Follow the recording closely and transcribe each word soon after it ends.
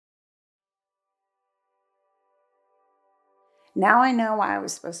Now I know why I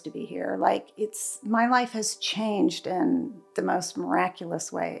was supposed to be here. Like my life has changed in the most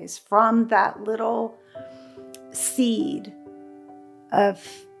miraculous ways from that little seed of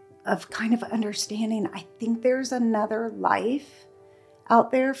kind of understanding. I think there's another life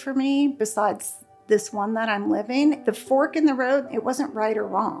out there for me besides this one that I'm living. The fork in the road, it wasn't right or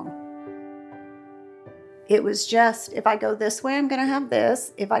wrong. It was just, if I go this way, I'm going to have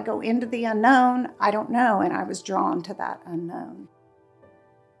this. If I go into the unknown, I don't know. And I was drawn to that unknown.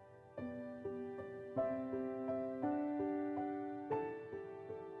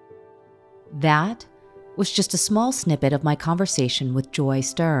 That was just a small snippet of my conversation with Joi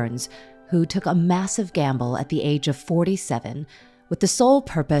Stearns, who took a massive gamble at the age of 47 with the sole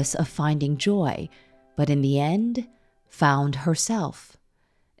purpose of finding joy, but in the end, found herself.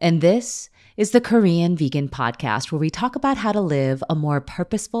 And this is the Korean Vegan Podcast, where we talk about how to live a more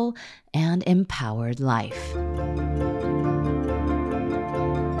purposeful and empowered life.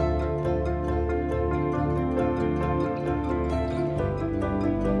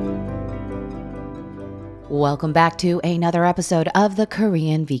 Welcome back to another episode of the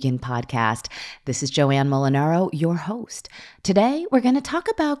Korean Vegan Podcast. This is Joanne Molinaro, your host. Today, we're going to talk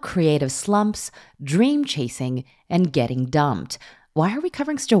about creative slumps, dream chasing, and getting dumped. Why are we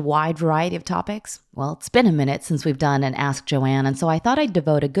covering such a wide variety of topics? Well, it's been a minute since we've done an Ask Joanne, and so I thought I'd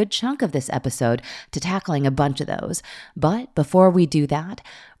devote a good chunk of this episode to tackling a bunch of those. But before we do that,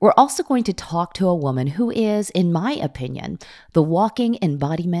 we're also going to talk to a woman who is, in my opinion, the walking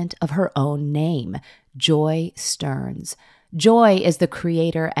embodiment of her own name, Joi Stearns. Joi is the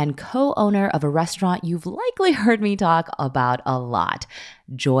creator and co-owner of a restaurant you've likely heard me talk about a lot,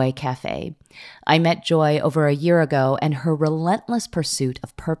 Joi Cafe. I met Joi over a year ago, and her relentless pursuit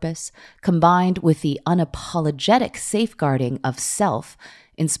of purpose, combined with the unapologetic safeguarding of self,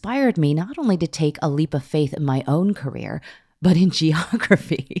 inspired me not only to take a leap of faith in my own career, but in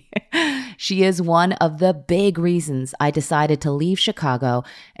geography. She is one of the big reasons I decided to leave Chicago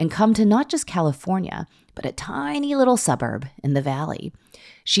and come to not just California, but a tiny little suburb in the Valley.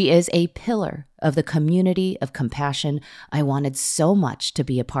 She is a pillar of the community of compassion I wanted so much to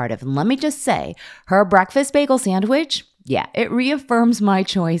be a part of. And let me just say, her breakfast bagel sandwich, it reaffirms my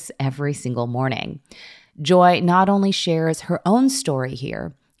choice every single morning. Joi not only shares her own story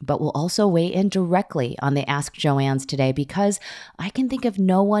here, but will also weigh in directly on the Ask Joannes today, because I can think of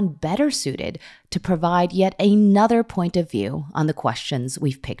no one better suited to provide yet another point of view on the questions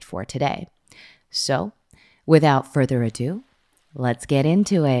we've picked for today. So, without further ado, let's get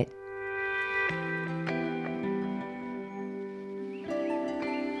into it.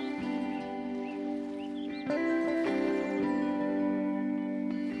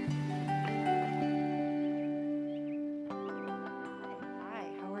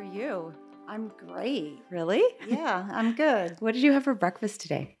 I'm great. Really? Yeah, I'm good. What did you have for breakfast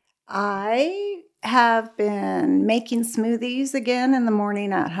today? I have been making smoothies again in the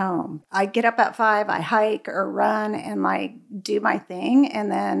morning at home. I get up at 5, I hike or run and do my thing and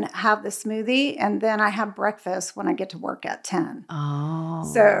then have the smoothie. And then I have breakfast when I get to work at 10.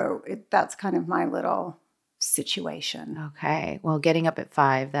 Oh. So that's kind of my little situation. Okay. Well, getting up at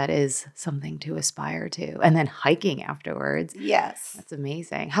 5, that is something to aspire to. And then hiking afterwards. Yes. That's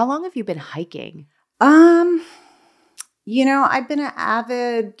amazing. How long have you been hiking? I've been an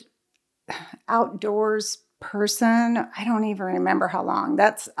avid outdoors person. I don't even remember how long.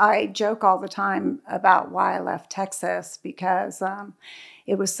 I joke all the time about why I left Texas because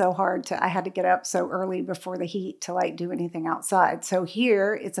it was so hard I had to get up so early before the heat to do anything outside. So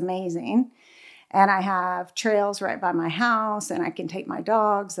here it's amazing. And I have trails right by my house, and I can take my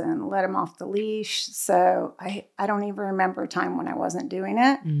dogs and let them off the leash. So I don't even remember a time when I wasn't doing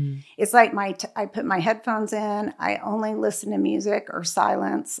it. Mm. It's like I put my headphones in. I only listen to music or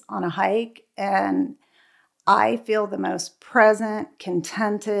silence on a hike, and I feel the most present,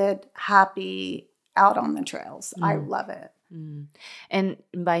 contented, happy out on the trails. I love it. Mm. And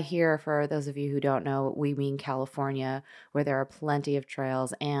by here, for those of you who don't know, we mean California, where there are plenty of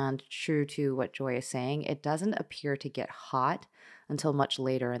trails. And true to what Joi is saying, it doesn't appear to get hot until much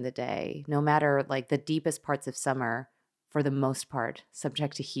later in the day, no matter the deepest parts of summer, for the most part,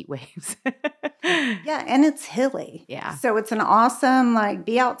 subject to heat waves. Yeah, and it's hilly. Yeah. So it's an awesome,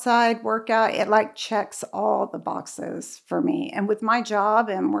 be outside workout. It checks all the boxes for me. And with my job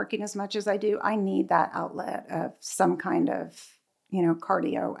and working as much as I do, I need that outlet of some kind of,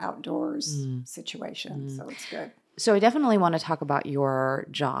 cardio outdoors situation. So it's good. So I definitely want to talk about your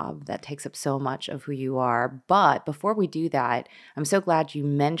job that takes up so much of who you are. But before we do that, I'm so glad you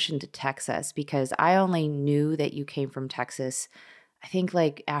mentioned Texas, because I only knew that you came from Texas I think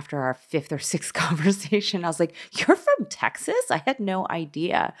like after our fifth or sixth conversation, I was like, you're from Texas? I had no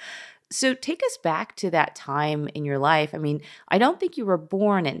idea. So take us back to that time in your life. I mean, I don't think you were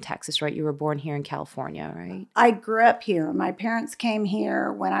born in Texas, right? You were born here in California, right? I grew up here. My parents came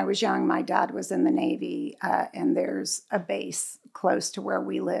here when I was young. My dad was in the Navy, and there's a base close to where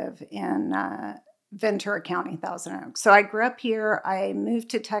we live in Ventura County, Thousand Oaks. So I grew up here. I moved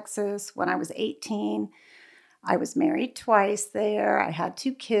to Texas when I was 18. I was married twice there. I had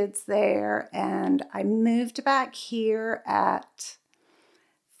 2 kids there, and I moved back here at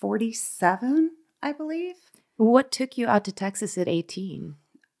 47, I believe. What took you out to Texas at 18?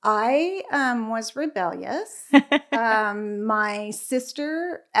 I was rebellious. My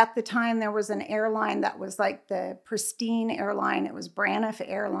sister, at the time, there was an airline that was like the pristine airline. It was Braniff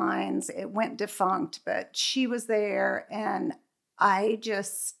Airlines. It went defunct, but she was there. And I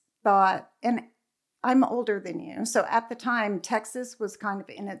just thought, and I'm older than you. So at the time, Texas was kind of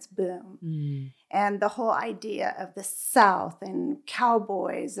in its boom. Mm. And the whole idea of the South and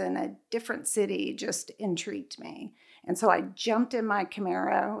cowboys and a different city just intrigued me. And so I jumped in my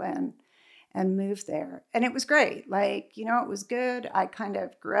Camaro and moved there. And it was great. Like, it was good. I kind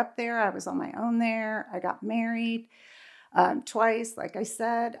of grew up there. I was on my own there. I got married twice. Like I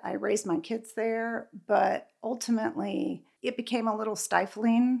said, I raised my kids there. But ultimately, it became a little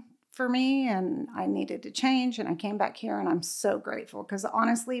stifling for me, and I needed to change. And I came back here, and I'm so grateful because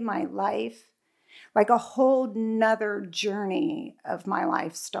honestly, my life, like a whole nother journey of my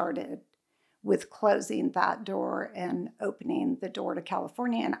life, started with closing that door and opening the door to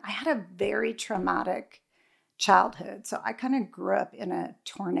California. And I had a very traumatic childhood. So I kind of grew up in a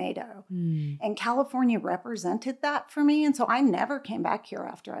tornado. And California represented that for me. And so I never came back here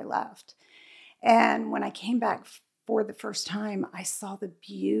after I left. And when I came back for the first time, I saw the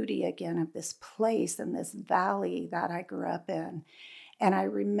beauty again of this place and this valley that I grew up in. And I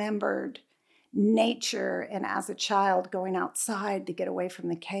remembered nature, and as a child going outside to get away from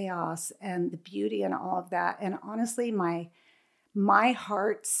the chaos and the beauty and all of that. And honestly, my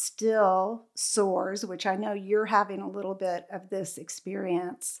heart still soars, which I know you're having a little bit of this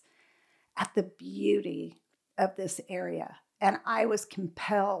experience, at the beauty of this area. And I was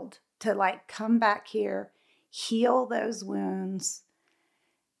compelled to come back here, heal those wounds,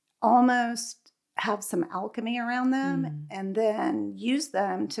 almost have some alchemy around them, and then use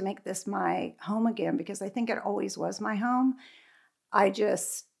them to make this my home again, because I think it always was my home. I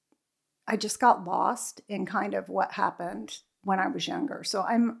just got lost in kind of what happened when I was younger. So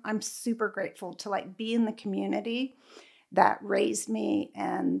I'm super grateful to be in the community that raised me,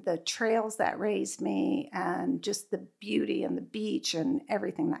 and the trails that raised me, and just the beauty and the beach and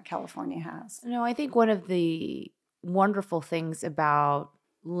everything that California has. I think one of the wonderful things about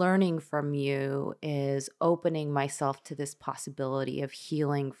learning from you is opening myself to this possibility of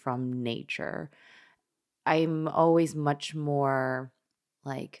healing from nature. I'm always much more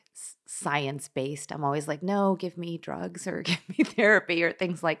science-based. I'm always like, no, give me drugs or give me therapy or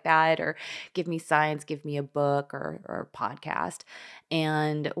things like that, or give me science, give me a book or a podcast.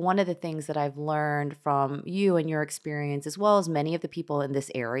 And one of the things that I've learned from you and your experience, as well as many of the people in this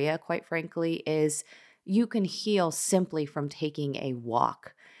area, quite frankly, is you can heal simply from taking a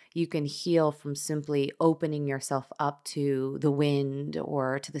walk. You can heal from simply opening yourself up to the wind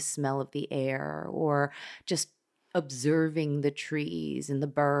or to the smell of the air, or just observing the trees and the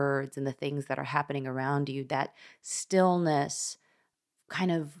birds and the things that are happening around you. That stillness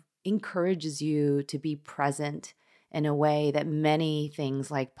kind of encourages you to be present in a way that many things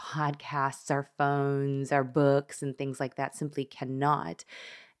like podcasts, our phones, our books, and things like that simply cannot.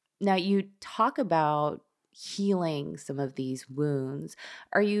 Now, you talk about healing some of these wounds.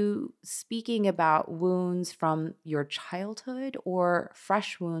 Are you speaking about wounds from your childhood or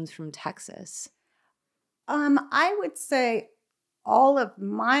fresh wounds from Texas? I would say all of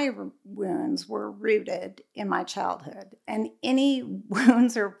my wounds were rooted in my childhood, and any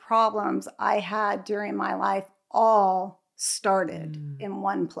wounds or problems I had during my life all started in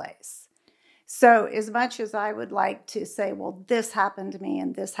one place. So as much as I would like to say, well, this happened to me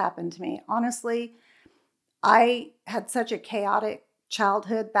and this happened to me, honestly, I had such a chaotic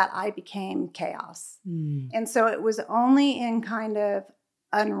childhood that I became chaos. And so it was only in kind of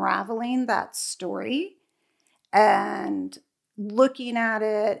unraveling that story and looking at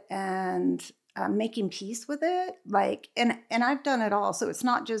it and making peace with it. And I've done it all. So it's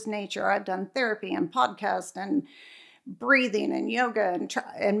not just nature. I've done therapy and podcast and breathing and yoga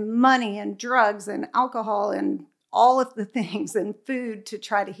and money and drugs and alcohol and all of the things and food to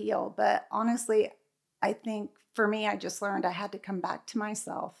try to heal. But honestly, I think for me, I just learned I had to come back to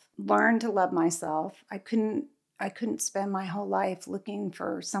myself, learn to love myself. I couldn't spend my whole life looking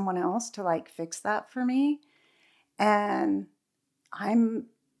for someone else to like fix that for me. And I'm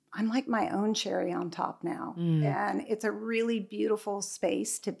like my own cherry on top now. And it's a really beautiful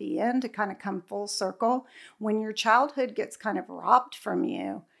space to be in, to kind of come full circle. When your childhood gets kind of robbed from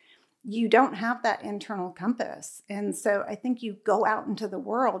you, you don't have that internal compass. And so I think you go out into the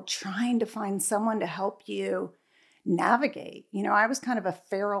world trying to find someone to help you navigate. I was kind of a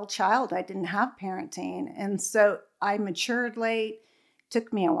feral child. I didn't have parenting. And so I matured late.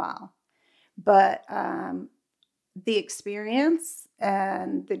 Took me a while. But the experience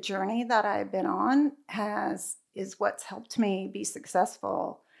and the journey that I've been on is what's helped me be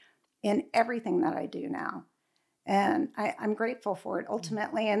successful in everything that I do now. And I'm grateful for it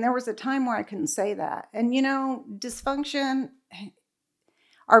ultimately. And there was a time where I couldn't say that. And, dysfunction,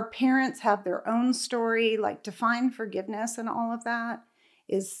 our parents have their own story, like to find forgiveness and all of that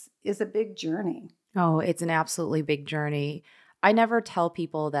is a big journey. Oh, it's an absolutely big journey. I never tell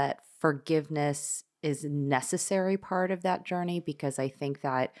people that forgiveness is a necessary part of that journey, because I think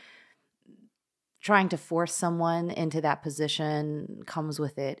that trying to force someone into that position comes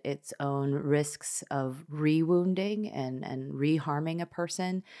with its own risks of re-wounding and re-harming a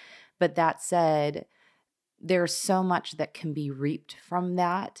person. But that said, there's so much that can be reaped from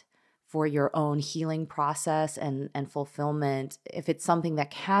that for your own healing process and fulfillment. If it's something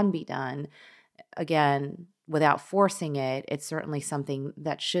that can be done, again, without forcing it, it's certainly something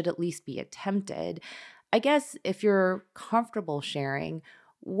that should at least be attempted. I guess if you're comfortable sharing,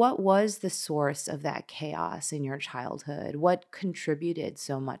 what was the source of that chaos in your childhood? What contributed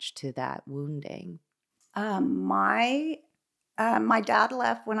so much to that wounding? My dad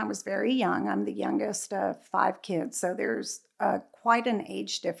left when I was very young. I'm the youngest of 5 kids, so there's quite an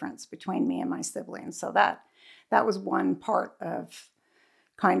age difference between me and my siblings. So that was one part of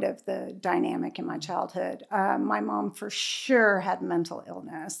kind of the dynamic in my childhood. My mom for sure had mental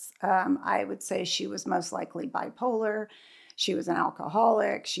illness. I would say she was most likely bipolar. She was an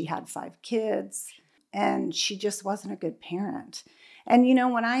alcoholic. She had 5 kids, and she just wasn't a good parent. And,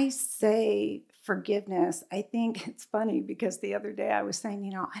 when I say forgiveness, I think it's funny because the other day I was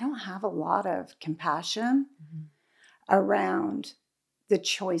saying, I don't have a lot of compassion around the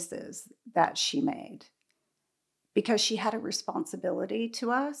choices that she made, because she had a responsibility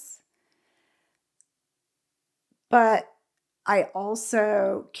to us. But I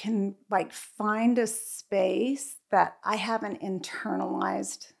also can find a space that I haven't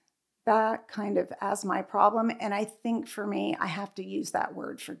internalized that kind of as my problem. And I think for me, I have to use that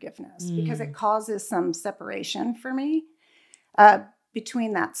word forgiveness because it causes some separation for me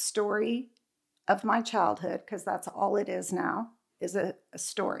between that story of my childhood, because that's all it is now, is a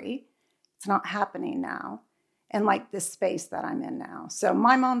story. It's not happening now. And this space that I'm in now. So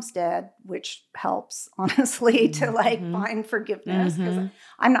my mom's dead, which helps, honestly, to find forgiveness, because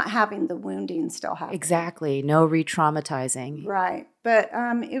I'm not having the wounding still happening. Exactly. No re-traumatizing. Right. But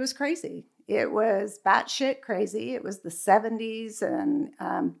it was crazy. It was batshit crazy. It was the 70s,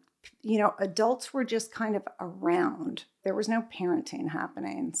 and, adults were just kind of around. There was no parenting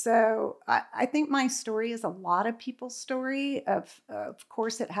happening. So I think my story is a lot of people's story. Of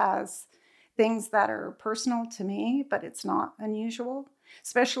course, it has things that are personal to me, but it's not unusual,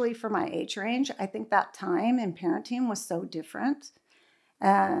 especially for my age range. I think that time in parenting was so different.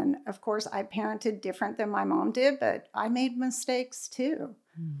 And of course, I parented different than my mom did, but I made mistakes too.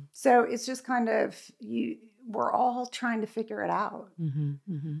 So it's just kind of, we're all trying to figure it out.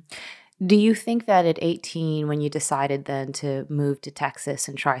 Do you think that at 18, when you decided then to move to Texas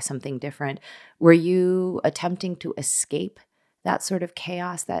and try something different, were you attempting to escape that sort of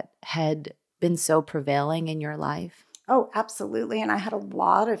chaos that had been so prevailing in your life? Oh, absolutely. And I had a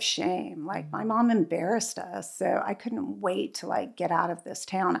lot of shame. My mom embarrassed us, so I couldn't wait to get out of this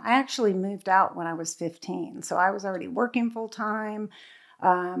town. I actually moved out when I was 15, so I was already working full time.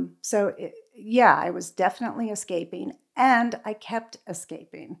 I was definitely escaping, and I kept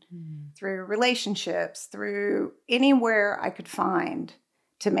escaping through relationships, through anywhere I could find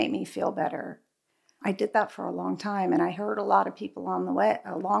to make me feel better. I did that for a long time, and I hurt a lot of people along the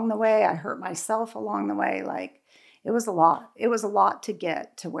way. I hurt myself along the way. It was a lot. It was a lot to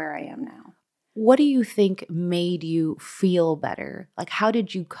get to where I am now. What do you think made you feel better? How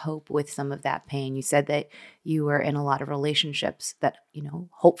did you cope with some of that pain? You said that you were in a lot of relationships that,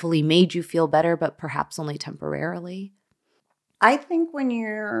 hopefully made you feel better, but perhaps only temporarily. I think when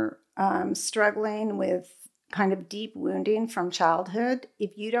you're struggling with kind of deep wounding from childhood,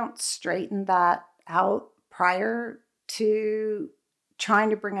 if you don't straighten that out prior to trying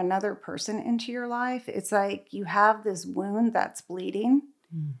to bring another person into your life, it's like you have this wound that's bleeding,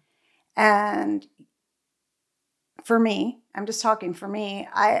 and for me, I'm just talking for me,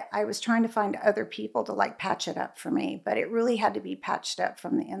 I was trying to find other people to like patch it up for me, but it really had to be patched up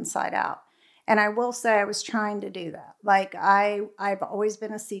from the inside out. And I will say I was trying to do that. Like I've always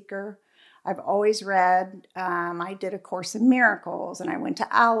been a seeker. I've always read. I did A Course in Miracles, and I went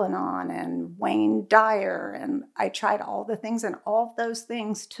to Al-Anon and Wayne Dyer, and I tried all the things, and all of those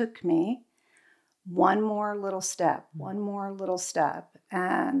things took me one more little step,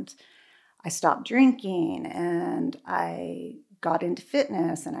 and I stopped drinking, and I got into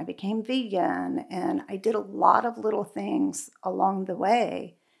fitness, and I became vegan, and I did a lot of little things along the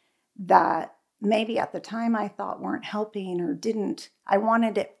way that maybe at the time I thought weren't helping or didn't. I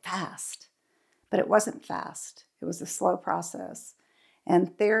wanted it fast, but it wasn't fast. It was a slow process,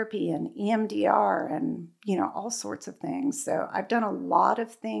 and therapy and EMDR and, all sorts of things. So I've done a lot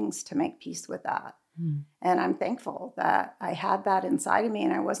of things to make peace with that. And I'm thankful that I had that inside of me,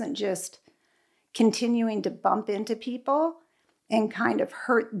 and I wasn't just continuing to bump into people and kind of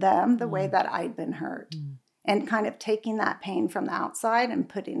hurt them the way that I'd been hurt, and kind of taking that pain from the outside and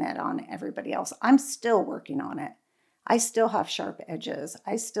putting it on everybody else. I'm still working on it. I still have sharp edges.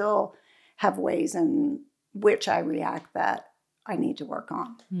 I still have ways in which I react that I need to work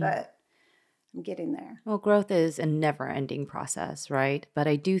on, but I'm getting there. Well, growth is a never-ending process, right? But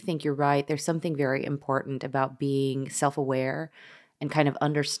I do think you're right. There's something very important about being self-aware and kind of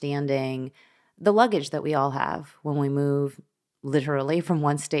understanding the luggage that we all have when we move literally from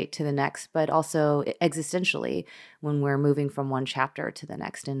one state to the next, but also existentially when we're moving from one chapter to the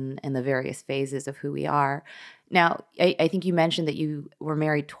next in the various phases of who we are. Now, I think you mentioned that you were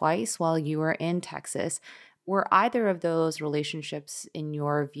married twice while you were in Texas. Were either of those relationships, in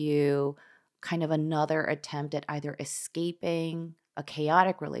your view, kind of another attempt at either escaping a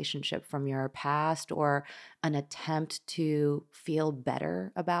chaotic relationship from your past or an attempt to feel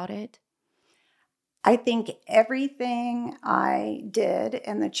better about it? I think everything I did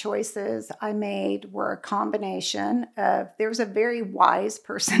and the choices I made were a combination of, there's a very wise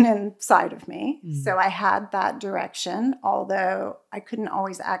person inside of me. So I had that direction, although I couldn't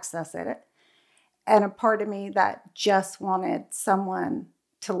always access it. And a part of me that just wanted someone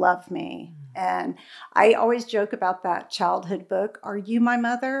to love me. And I always joke about that childhood book, Are You My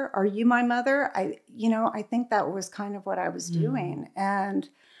Mother? Are You My Mother? I think that was kind of what I was doing. And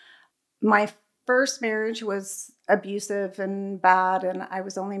my first marriage was abusive and bad, and I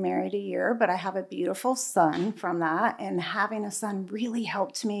was only married a year, but I have a beautiful son from that. And having a son really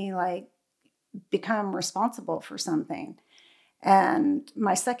helped me become responsible for something. And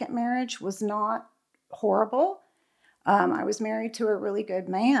my second marriage was not horrible. I was married to a really good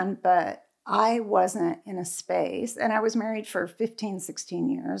man, but I wasn't in a space, and I was married for 15, 16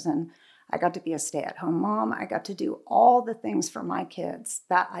 years, and I got to be a stay-at-home mom. I got to do all the things for my kids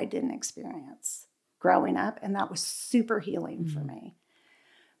that I didn't experience growing up, and that was super healing for me.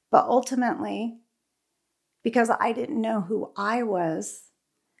 But ultimately, because I didn't know who I was,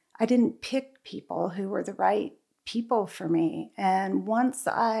 I didn't pick people who were the right people for me. And once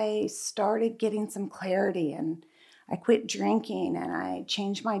I started getting some clarity, and I quit drinking, and I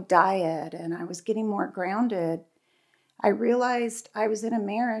changed my diet, and I was getting more grounded, I realized I was in a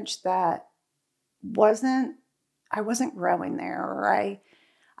marriage that I wasn't growing there, or I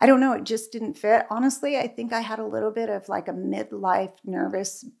don't know, it just didn't fit. Honestly, I think I had a little bit of like a midlife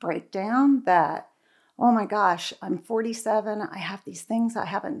nervous breakdown that, oh my gosh, I'm 47. I have these things I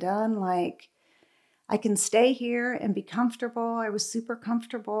haven't done. Like, I can stay here and be comfortable. I was super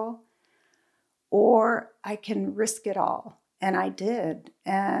comfortable, or I can risk it all. And I did.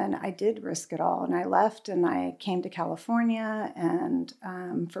 And I did risk it all. And I left, and I came to California.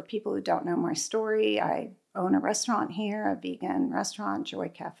 And for people who don't know my story, I own a restaurant here, a vegan restaurant, Joi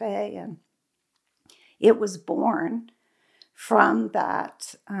Cafe. And it was born from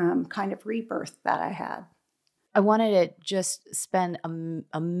that kind of rebirth that I had. I wanted to just spend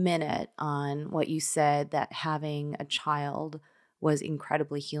a minute on what you said, that having a child was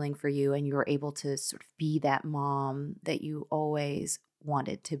incredibly healing for you, and you were able to sort of be that mom that you always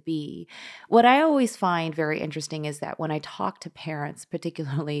wanted to be. What I always find very interesting is that when I talk to parents,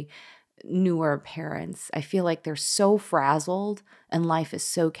 particularly newer parents, I feel like they're so frazzled and life is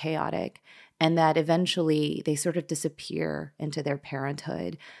so chaotic, and that eventually they sort of disappear into their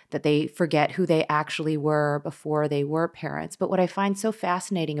parenthood, that they forget who they actually were before they were parents. But what I find so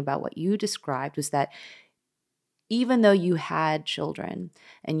fascinating about what you described was that even though you had children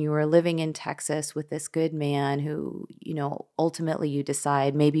and you were living in Texas with this good man who, ultimately you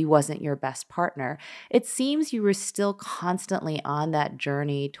decide maybe wasn't your best partner, it seems you were still constantly on that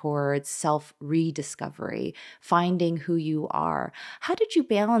journey towards self-rediscovery, finding who you are. How did you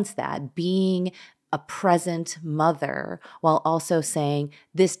balance that, being a present mother while also saying,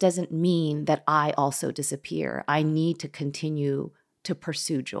 this doesn't mean that I also disappear. I need to continue to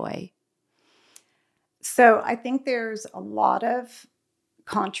pursue joy? So I think there's a lot of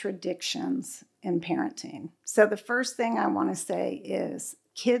contradictions in parenting. So the first thing I want to say is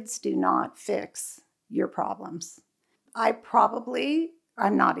kids do not fix your problems. I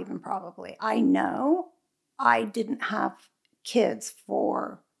know I didn't have kids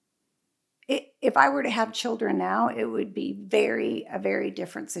if I were to have children now, it would be a very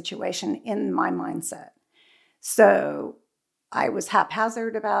different situation in my mindset. So I was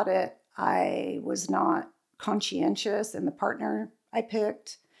haphazard about it. I was not conscientious in the partner I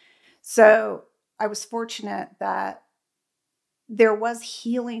picked. So I was fortunate that there was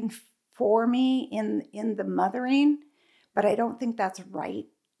healing for me in the mothering, but I don't think that's right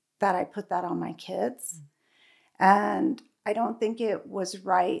that I put that on my kids. And I don't think it was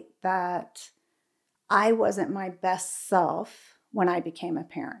right that I wasn't my best self when I became a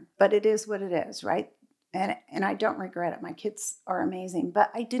parent. But it is what it is, right? And I don't regret it. My kids are amazing,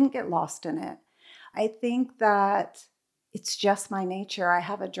 but I didn't get lost in it. I think that it's just my nature. I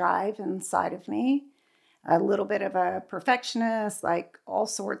have a drive inside of me, a little bit of a perfectionist, like all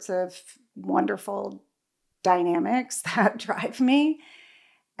sorts of wonderful dynamics that drive me.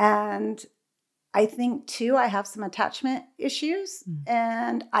 And I think too, I have some attachment issues,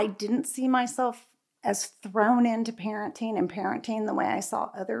 and I didn't see myself as thrown into parenting and parenting the way I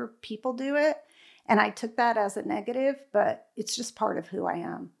saw other people do it. And I took that as a negative, but it's just part of who I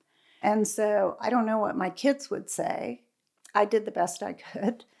am. And so I don't know what my kids would say. I did the best I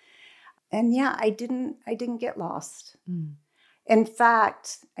could. And yeah, I didn't get lost. In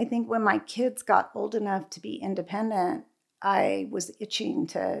fact, I think when my kids got old enough to be independent, I was itching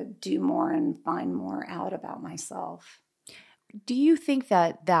to do more and find more out about myself. Do you think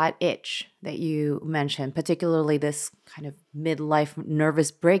that that itch that you mentioned, particularly this kind of midlife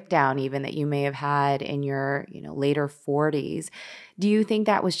nervous breakdown even that you may have had in your, later 40s, do you think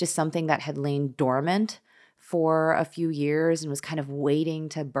that was just something that had lain dormant for a few years and was kind of waiting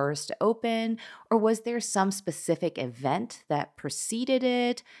to burst open? Or was there some specific event that preceded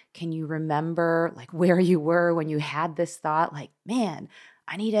it? Can you remember like where you were when you had this thought like, man,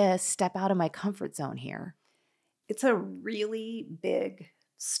 I need to step out of my comfort zone here? It's a really big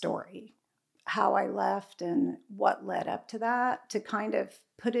story, how I left and what led up to that. To kind of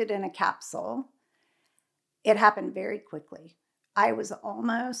put it in a capsule, it happened very quickly. I was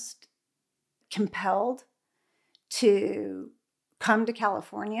almost compelled to come to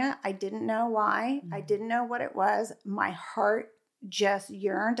California. I didn't know why. I didn't know what it was. My heart just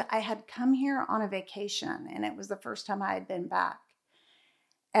yearned. I had come here on a vacation, and it was the first time I had been back.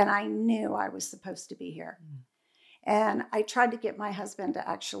 And I knew I was supposed to be here. And I tried to get my husband to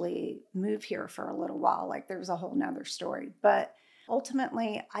actually move here for a little while. Like there's a whole nother story. But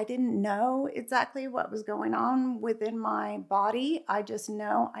ultimately, I didn't know exactly what was going on within my body. I just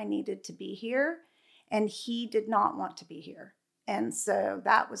know I needed to be here. And he did not want to be here. And so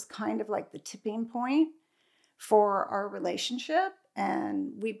that was kind of like the tipping point for our relationship.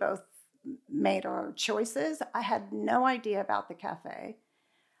 And we both made our choices. I had no idea about the cafe.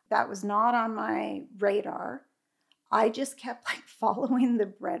 That was not on my radar. I just kept like following the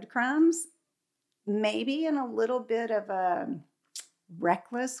breadcrumbs, maybe in a little bit of a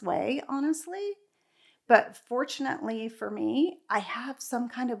reckless way, honestly. But fortunately for me, I have some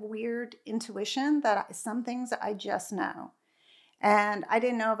kind of weird intuition that some things I just know. And I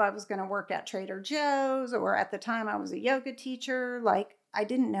didn't know if I was going to work at Trader Joe's, or at the time I was a yoga teacher. Like I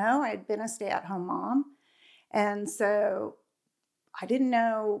didn't know. I had been a stay-at-home mom. And so I didn't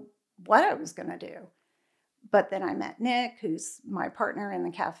know what I was going to do. But then I met Nick, who's my partner in the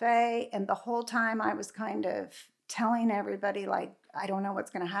cafe. And the whole time I was kind of telling everybody, like, I don't know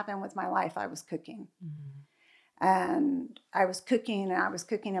what's going to happen with my life. I was cooking. And I was cooking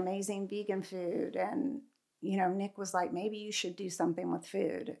amazing vegan food. And, Nick was like, maybe you should do something with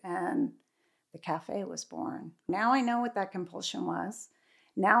food. And the cafe was born. Now I know what that compulsion was.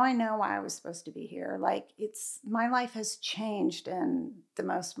 Now I know why I was supposed to be here. Like my life has changed in the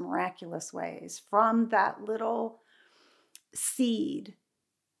most miraculous ways from that little seed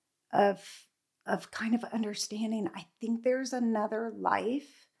of kind of understanding. I think there's another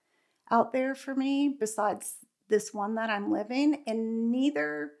life out there for me besides this one that I'm living, and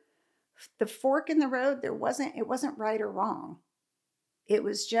neither the fork in the road, it wasn't right or wrong. It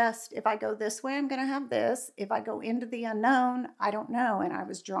was just, if I go this way, I'm going to have this. If I go into the unknown, I don't know. And I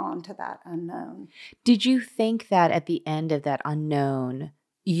was drawn to that unknown. Did you think that at the end of that unknown,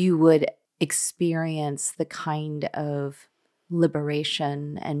 you would experience the kind of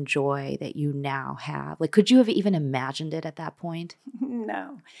liberation and joy that you now have? Like, could you have even imagined it at that point?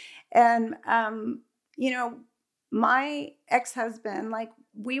 No. And, my ex-husband, like,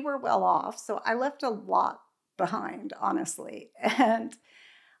 we were well off. So I left a lot behind, honestly. And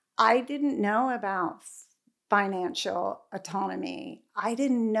I didn't know about financial autonomy. I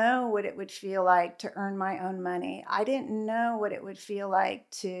didn't know what it would feel like to earn my own money. I didn't know what it would feel like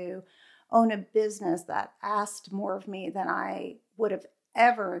to own a business that asked more of me than I would have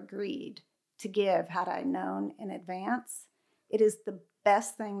ever agreed to give had I known in advance. It is the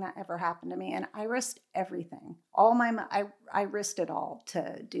best thing that ever happened to me. And I risked everything. I risked it all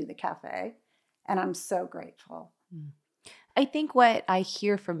to do the cafe. And I'm so grateful. I think what I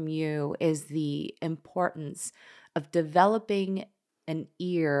hear from you is the importance of developing an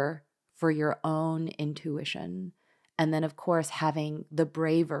ear for your own intuition. And then, of course, having the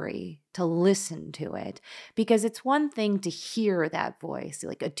bravery to listen to it. Because it's one thing to hear that voice,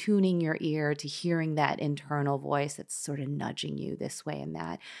 like attuning your ear to hearing that internal voice that's sort of nudging you this way and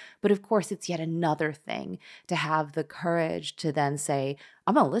that. But of course, it's yet another thing to have the courage to then say,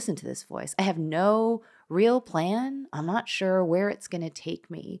 I'm going to listen to this voice. I have no real plan. I'm not sure where it's going to take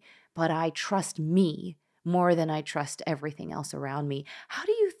me, but I trust me more than I trust everything else around me. How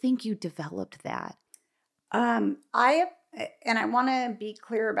do you think you developed that? I want to be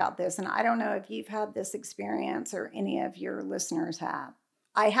clear about this, and I don't know if you've had this experience or any of your listeners have.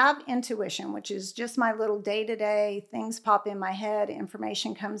 I have intuition, which is just my little day-to-day things pop in my head,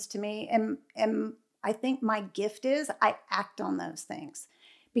 information comes to me, and I think my gift is I act on those things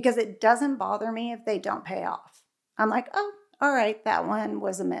because it doesn't bother me if they don't pay off. I'm like, oh, all right, that one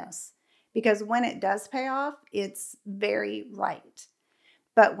was a miss. Because when it does pay off, it's very right.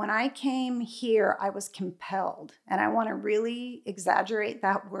 But when I came here, I was compelled. And I want to really exaggerate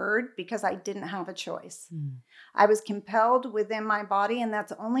that word because I didn't have a choice. I was compelled within my body, and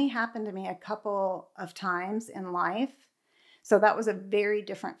that's only happened to me a couple of times in life. So that was a very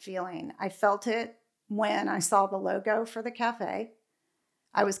different feeling. I felt it when I saw the logo for the cafe.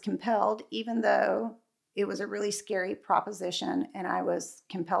 I was compelled, even though it was a really scary proposition, and I was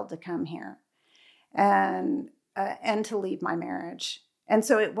compelled to come here and to leave my marriage. And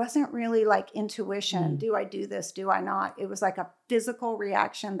so it wasn't really like intuition. Do I do this? Do I not? It was like a physical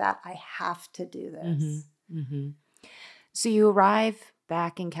reaction that I have to do this. So you arrive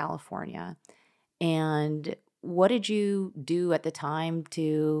back in California, and what did you do at the time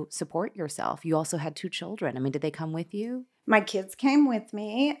to support yourself? You also had 2 children. I mean, did they come with you? My kids came with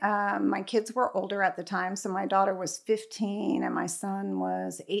me. My kids were older at the time. So my daughter was 15 and my son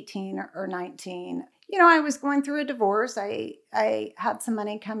was 18 or 19. I was going through a divorce. I had some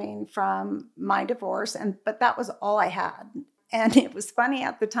money coming from my divorce, but that was all I had. And it was funny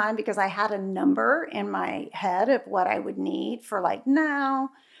at the time because I had a number in my head of what I would need for like now,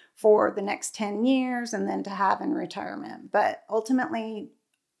 for the next 10 years, and then to have in retirement. But ultimately,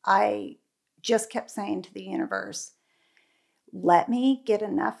 I just kept saying to the universe, let me get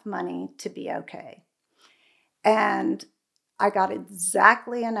enough money to be okay. And I got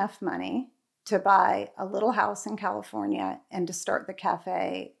exactly enough money to buy a little house in California and to start the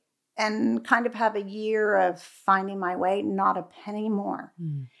cafe and kind of have a year of finding my way, not a penny more.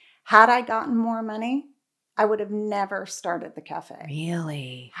 Had I gotten more money, I would have never started the cafe.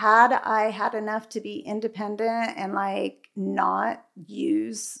 Really? Had I had enough to be independent and not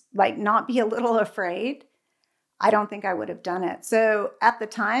be a little afraid, I don't think I would have done it. So at the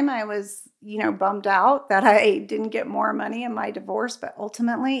time I was, bummed out that I didn't get more money in my divorce, but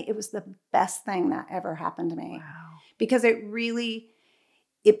ultimately it was the best thing that ever happened to me. Wow. Because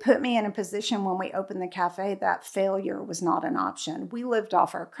it put me in a position when we opened the cafe that failure was not an option. We lived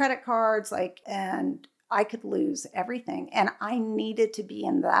off our credit cards, and I could lose everything. And I needed to be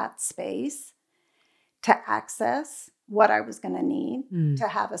in that space to access what I was going to need to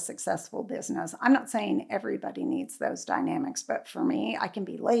have a successful business. I'm not saying everybody needs those dynamics, but for me, I can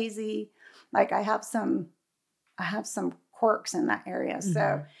be lazy. I have some quirks in that area.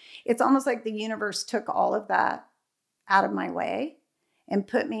 So it's almost like the universe took all of that out of my way and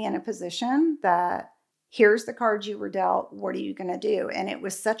put me in a position that here's the cards you were dealt. What are you going to do? And it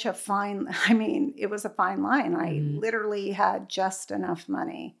was such a fine line. I literally had just enough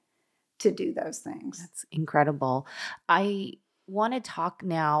money to do those things. That's incredible. I want to talk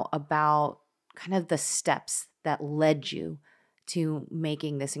now about kind of the steps that led you to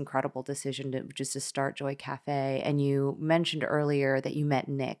making this incredible decision to start Joi Cafe. And you mentioned earlier that you met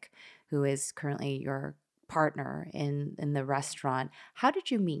Nick, who is currently your partner in the restaurant. How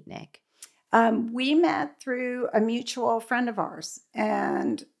did you meet Nick? We met through a mutual friend of ours,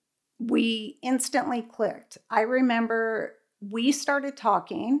 and we instantly clicked. I remember we started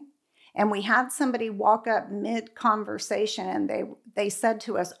talking, and we had somebody walk up mid-conversation, and they said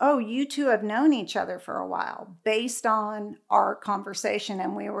to us, "Oh, you two have known each other for a while," based on our conversation.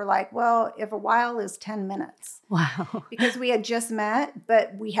 And we were like, well, if a while is 10 minutes. Wow. Because we had just met,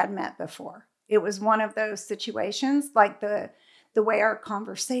 but we had met before. It was one of those situations, like the way our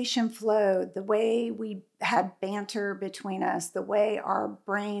conversation flowed, the way we had banter between us, the way our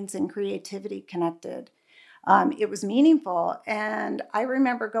brains and creativity connected. It was meaningful. And I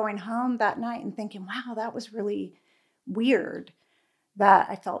remember going home that night and thinking, wow, that was really weird that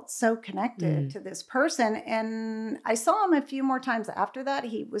I felt so connected to this person. And I saw him a few more times after that.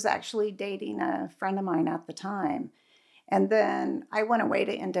 He was actually dating a friend of mine at the time. And then I went away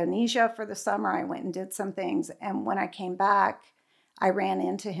to Indonesia for the summer. I went and did some things. And when I came back, I ran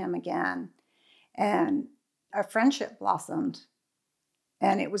into him again. And a friendship blossomed.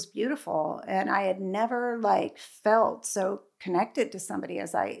 And it was beautiful. And I had never felt so connected to somebody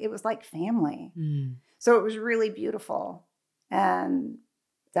it was like family. So it was really beautiful. And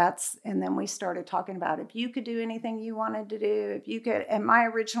then we started talking about if you could do anything you wanted to do, if you could. And my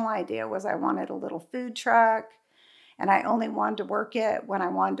original idea was I wanted a little food truck, and I only wanted to work it when I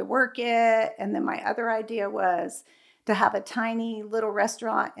wanted to work it. And then my other idea was to have a tiny little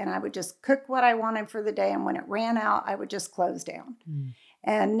restaurant, and I would just cook what I wanted for the day. And when it ran out, I would just close down.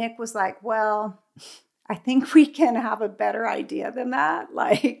 And Nick was like, well, I think we can have a better idea than that.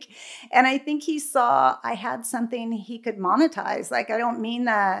 And I think he saw I had something he could monetize. I don't mean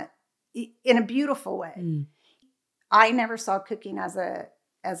that in a beautiful way. I never saw cooking as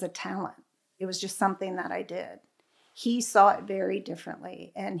a talent. It was just something that I did. He saw it very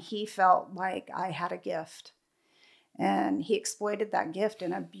differently, and he felt like I had a gift. And he exploited that gift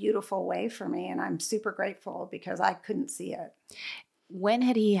in a beautiful way for me. And I'm super grateful because I couldn't see it. When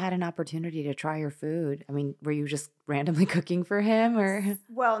had he had an opportunity to try your food? I mean, were you just randomly cooking for him, or?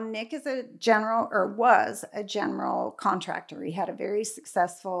 Well, Nick was a general contractor. He had a very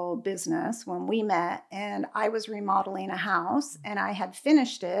successful business when we met, and I was remodeling a house, and I had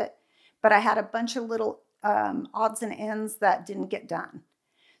finished it, but I had a bunch of little odds and ends that didn't get done.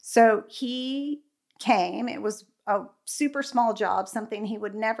 So he came. It was a super small job, something he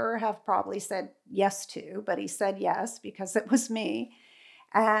would never have probably said yes to, but he said yes because it was me.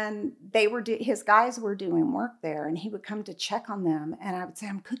 And his guys were doing work there, and he would come to check on them. And I would say,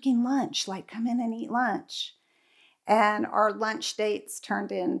 I'm cooking lunch, come in and eat lunch. And our lunch dates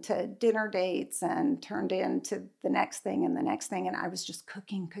turned into dinner dates and turned into the next thing and the next thing. And I was just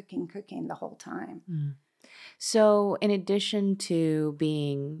cooking the whole time. So in addition to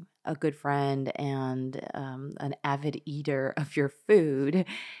being a good friend and an avid eater of your food,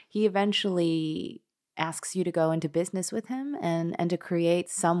 he eventually asks you to go into business with him and to create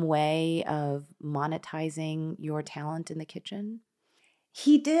some way of monetizing your talent in the kitchen?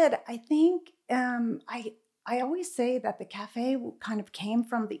 He did. I think I always say that the cafe kind of came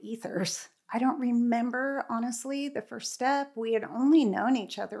from the ethers. I don't remember, honestly, the first step. We had only known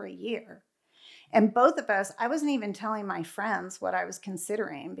each other a year. And both of us, I wasn't even telling my friends what I was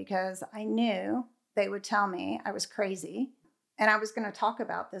considering because I knew they would tell me I was crazy. And I was going to talk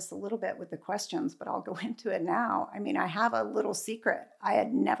about this a little bit with the questions, but I'll go into it now. I mean, I have a little secret. I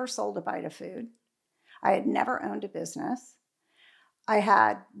had never sold a bite of food. I had never owned a business. I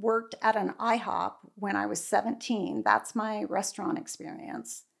had worked at an IHOP when I was 17. That's my restaurant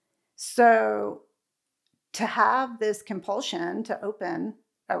experience. So to have this compulsion to open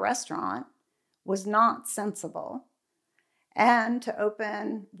a restaurant was not sensible. And to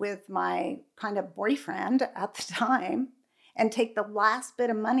open with my kind of boyfriend at the time and take the last bit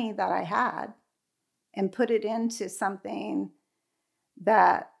of money that I had and put it into something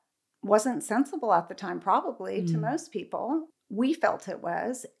that wasn't sensible at the time, probably to most people. We felt it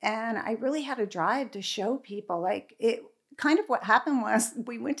was. And I really had a drive to show people kind of what happened was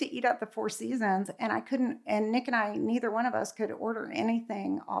we went to eat at the Four Seasons, and Nick and I, neither one of us could order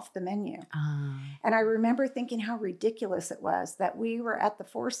anything off the menu. And I remember thinking how ridiculous it was that we were at the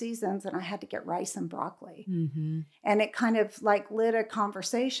Four Seasons and I had to get rice and broccoli. And it kind of lit a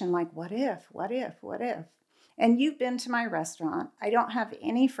conversation what if? And you've been to my restaurant. I don't have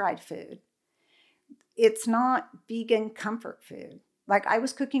any fried food. It's not vegan comfort food. I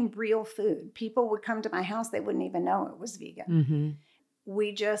was cooking real food. People would come to my house. They wouldn't even know it was vegan.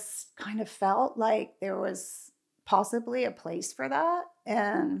 We just kind of felt like there was possibly a place for that.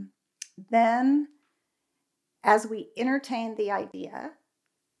 And then as we entertained the idea,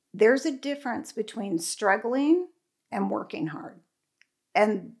 there's a difference between struggling and working hard.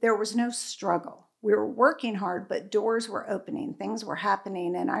 And there was no struggle. we were working hard, but doors were opening, things were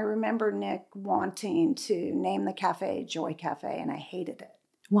happening. And I remember Nick wanting to name the cafe Joi Cafe, and I hated it.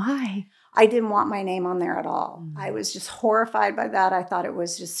 Why? I didn't want my name on there at all. I was just horrified by that. I thought it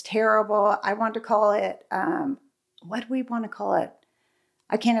was just terrible. I wanted to call it, what do we want to call it?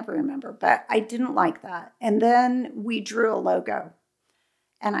 I can't ever remember, but I didn't like that. And then we drew a logo,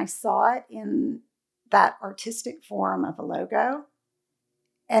 and I saw it in that artistic form of a logo.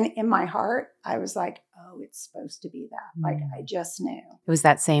 And in my heart, I was like, oh, it's supposed to be that. Like, I just knew. It was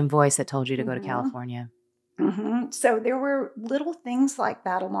that same voice that told you to go to California. So there were little things like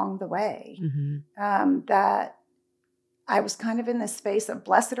that along the way that I was kind of in this space of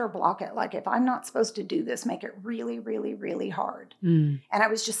bless it or block it. Like, if I'm not supposed to do this, make it really, really, really hard. And I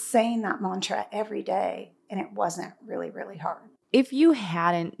was just saying that mantra every day, and it wasn't really, really hard. If you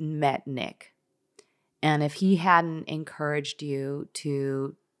hadn't met Nick, and if he hadn't encouraged you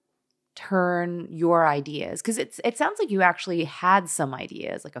to turn your ideas, because it sounds like you actually had some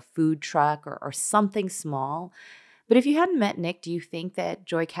ideas, like a food truck or something small. But if you hadn't met Nick, do you think that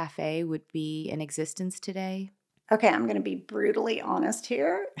Joi Cafe would be in existence today? Okay, I'm going to be brutally honest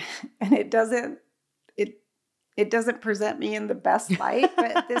here, and it doesn't present me in the best light,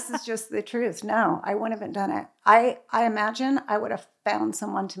 but this is just the truth. No, I wouldn't have done it. I imagine I would have found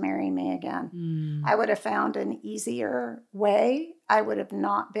someone to marry me again. I would have found an easier way. I would have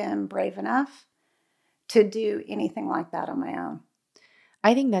not been brave enough to do anything like that on my own.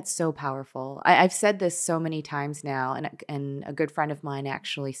 I think that's so powerful. I've said this so many times now, and a good friend of mine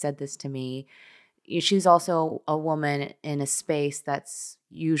actually said this to me. She's also a woman in a space that's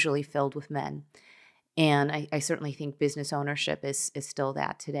usually filled with men. And I certainly think business ownership is still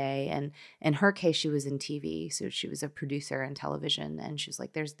that today. And in her case, she was in TV. So she was a producer in television. And she was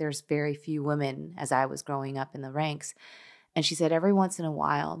like, there's very few women as I was growing up in the ranks. And she said, every once in a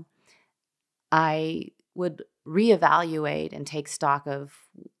while, I would reevaluate and take stock of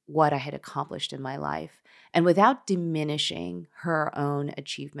what I had accomplished in my life. And without diminishing her own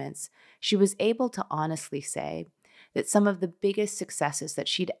achievements, she was able to honestly say that some of the biggest successes that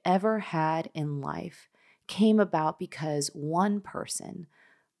she'd ever had in life came about because one person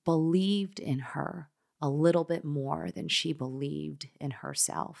believed in her a little bit more than she believed in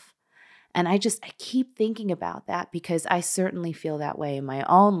herself. And I keep thinking about that because I certainly feel that way in my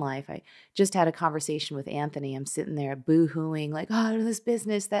own life. I just had a conversation with Anthony. I'm sitting there boo-hooing like, oh, this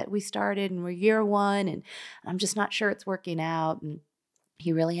business that we started and we're year one and I'm just not sure it's working out. And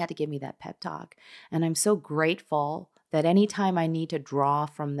he really had to give me that pep talk. And I'm so grateful that anytime I need to draw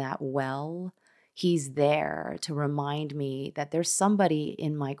from that well, he's there to remind me that there's somebody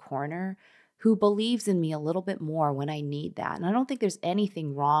in my corner who believes in me a little bit more when I need that. And I don't think there's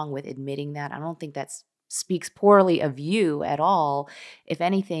anything wrong with admitting that. I don't think that speaks poorly of you at all. If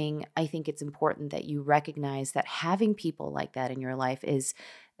anything, I think it's important that you recognize that having people like that in your life is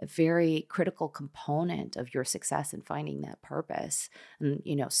a very critical component of your success in finding that purpose. And,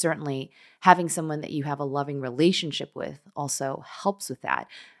 certainly having someone that you have a loving relationship with also helps with that.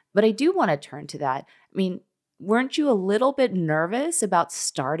 But I do want to turn to that. I mean, weren't you a little bit nervous about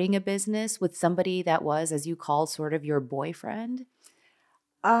starting a business with somebody that was, as you call, sort of your boyfriend?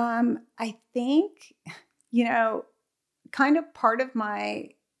 I think, kind of part of my,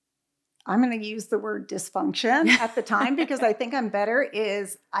 I'm going to use the word dysfunction at the time because I think I'm better,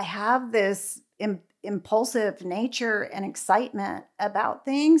 is I have this impulsive nature and excitement about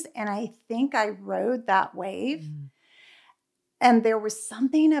things. And I think I rode that wave. And there was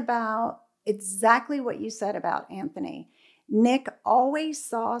something about exactly what you said about Anthony. Nick always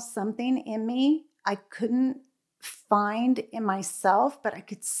saw something in me I couldn't find in myself, but I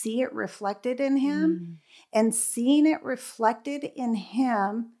could see it reflected in him. And seeing it reflected in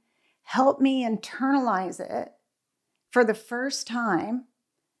him helped me internalize it for the first time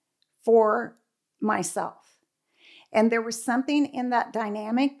for myself. And there was something in that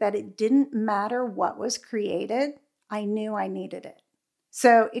dynamic that it didn't matter what was created. I knew I needed it.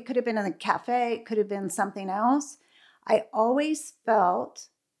 So it could have been in a cafe, it could have been something else. I always felt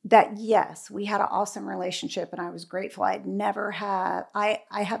that, yes, we had an awesome relationship and I was grateful. I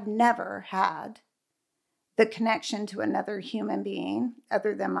have never had the connection to another human being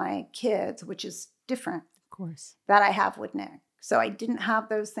other than my kids, which is different, of course, that I have with Nick. So I didn't have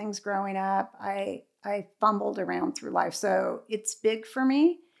those things growing up. I fumbled around through life. So it's big for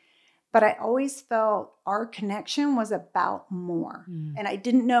me. But I always felt our connection was about more. And I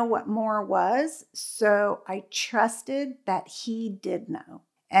didn't know what more was. So I trusted that he did know.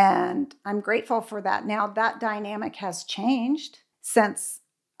 And I'm grateful for that. Now that dynamic has changed since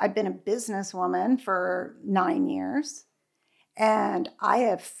I've been a businesswoman for 9 years. And I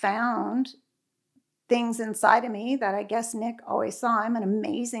have found things inside of me that I guess Nick always saw. I'm an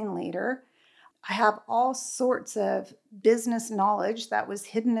amazing leader. I have all sorts of business knowledge that was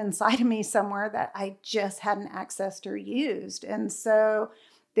hidden inside of me somewhere that I just hadn't accessed or used. And so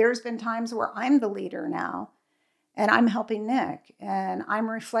there's been times where I'm the leader now and I'm helping Nick and I'm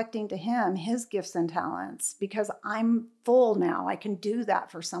reflecting to him his gifts and talents because I'm full now. I can do that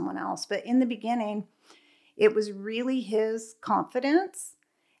for someone else. But in the beginning, it was really his confidence.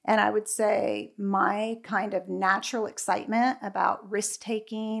 And I would say my kind of natural excitement about risk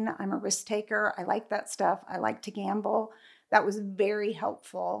taking. I'm a risk taker. I like that stuff. I like to gamble. That was very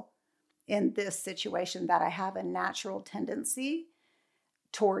helpful in this situation, that I have a natural tendency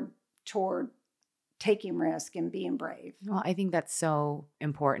toward taking risk and being brave. Well, I think that's so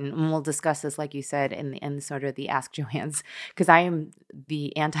important. And we'll discuss this, like you said, in sort of the Ask Joanne's, because I am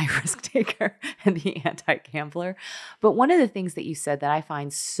the anti-risk taker and the anti-gambler. But one of the things that you said that I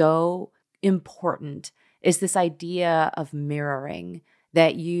find so important is this idea of mirroring,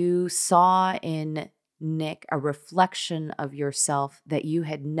 that you saw in Nick a reflection of yourself that you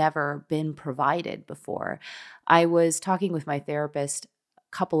had never been provided before. I was talking with my therapist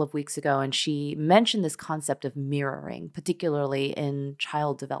couple of weeks ago, and she mentioned this concept of mirroring, particularly in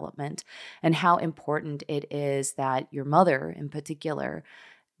child development, and how important it is that your mother in particular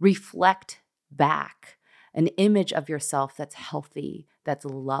reflect back an image of yourself that's healthy, that's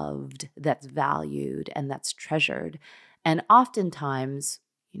loved, that's valued, and that's treasured. And oftentimes,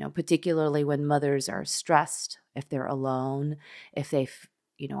 particularly when mothers are stressed, if they're alone, if they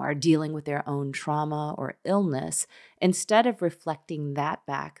are dealing with their own trauma or illness, instead of reflecting that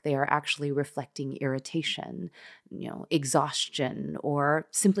back, they are actually reflecting irritation, exhaustion, or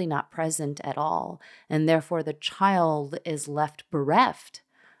simply not present at all. And therefore, the child is left bereft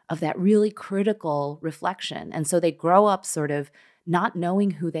of that really critical reflection. And so they grow up sort of not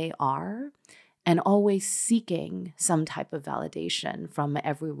knowing who they are and always seeking some type of validation from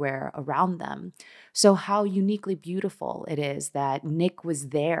everywhere around them. So how uniquely beautiful it is that Nick was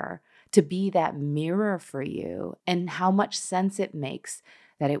there to be that mirror for you, and how much sense it makes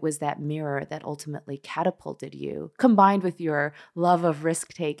that it was that mirror that ultimately catapulted you, combined with your love of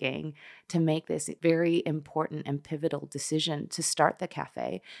risk-taking, to make this very important and pivotal decision to start the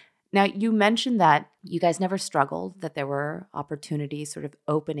cafe. Now, you mentioned that you guys never struggled, that there were opportunities sort of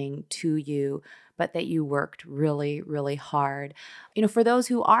opening to you, but that you worked really, really hard. For those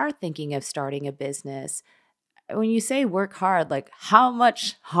who are thinking of starting a business, when you say work hard, like how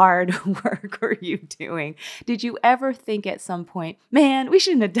much hard work are you doing? Did you ever think at some point, man, we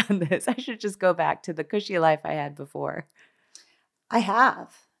shouldn't have done this. I should just go back to the cushy life I had before? I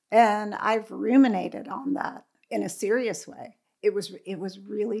have, and I've ruminated on that in a serious way. It was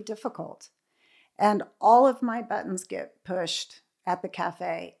really difficult. And all of my buttons get pushed at the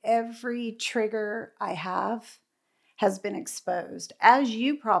cafe. Every trigger I have has been exposed. As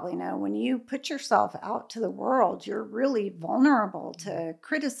you probably know, when you put yourself out to the world, you're really vulnerable to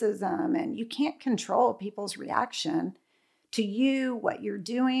criticism, and you can't control people's reaction to you, what you're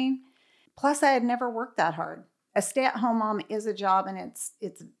doing. Plus, I had never worked that hard. A stay-at-home mom is a job, and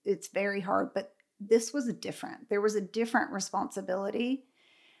it's very hard, but this was different. There was a different responsibility.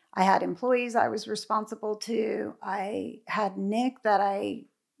 I had employees I was responsible to. I had Nick that I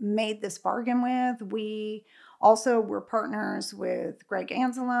made this bargain with. We also were partners with Greg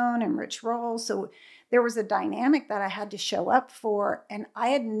Anzalone and Rich Roll. So there was a dynamic that I had to show up for, and I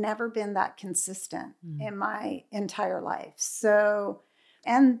had never been that consistent in my entire life. So,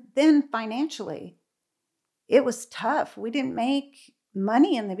 and then financially, it was tough. We didn't make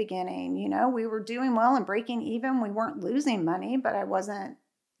money in the beginning. We were doing well and breaking even. We weren't losing money, but I wasn't,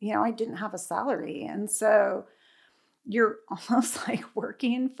 I didn't have a salary. And so you're almost like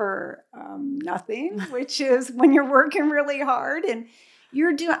working for nothing, which is when you're working really hard and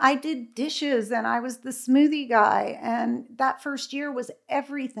I did dishes and I was the smoothie guy. And that first year was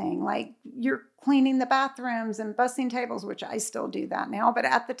everything. Like you're cleaning the bathrooms and bussing tables, which I still do that now. But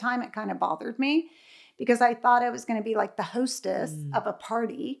at the time it kind of bothered me, because I thought I was going to be like the hostess of a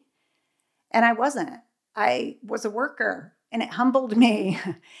party, and I wasn't. I was a worker, and it humbled me,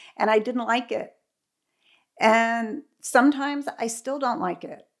 and I didn't like it. And sometimes I still don't like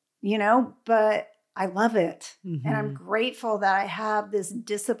it, but I love it. Mm-hmm. And I'm grateful that I have this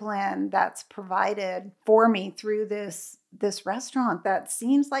discipline that's provided for me through this restaurant that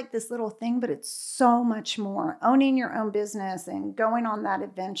seems like this little thing, but it's so much more. Owning your own business and going on that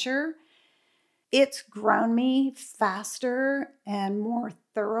adventure, it's grown me faster and more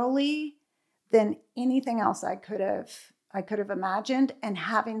thoroughly than anything else I could have imagined. And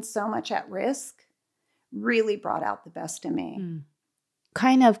having so much at risk really brought out the best in me.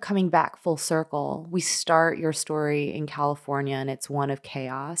 kind of coming back full circle, we start your story in California and it's one of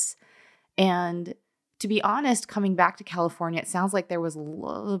chaos. And to be honest, coming back to California, it sounds like there was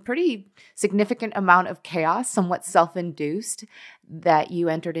a pretty significant amount of chaos, somewhat self-induced, that you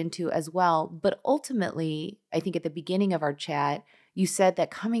entered into as well. But ultimately, I think at the beginning of our chat, you said that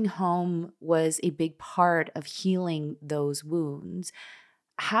coming home was a big part of healing those wounds.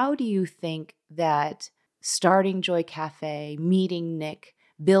 How do you think that starting Joy Cafe, meeting Nick,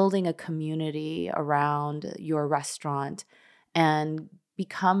 building a community around your restaurant, and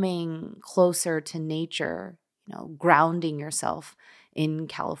becoming closer to nature, grounding yourself in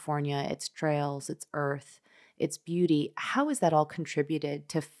California, its trails, its earth, its beauty, how has that all contributed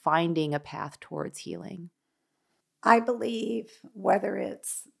to finding a path towards healing? I believe whether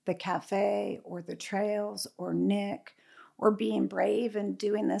it's the cafe or the trails or Nick or being brave and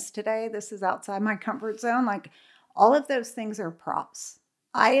doing this today, this is outside my comfort zone. Like all of those things are props.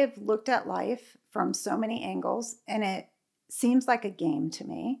 I have looked at life from so many angles and it seems like a game to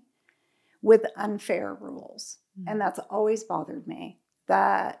me with unfair rules. And that's always bothered me,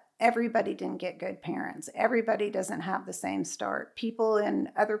 that everybody didn't get good parents. Everybody doesn't have the same start. People in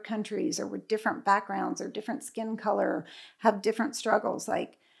other countries or with different backgrounds or different skin color have different struggles.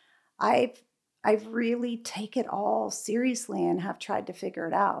 Like I've really taken it all seriously and have tried to figure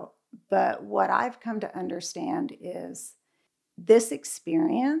it out. But what I've come to understand is this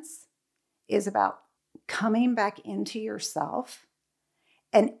experience is about coming back into yourself,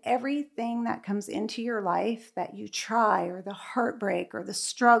 and everything that comes into your life that you try, or the heartbreak or the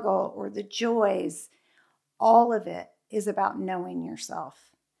struggle or the joys, all of it is about knowing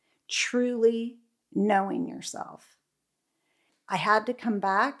yourself, truly knowing yourself. I had to come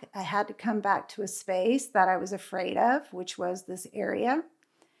back. I had to come back to a space that I was afraid of, which was this area,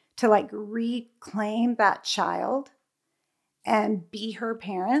 to like reclaim that child and be her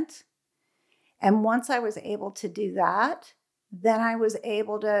parent. And once I was able to do that, then I was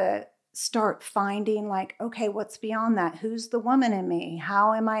able to start finding like, okay, what's beyond that? Who's the woman in me?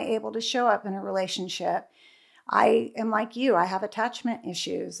 How am I able to show up in a relationship? I am like you, I have attachment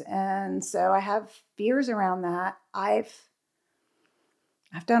issues. And so I have fears around that. I've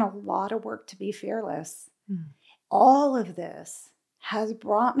done a lot of work to be fearless. All of this has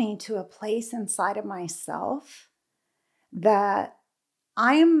brought me to a place inside of myself that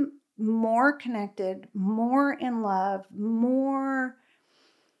I'm more connected, more in love, more,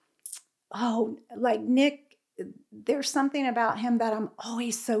 like Nick, there's something about him that I'm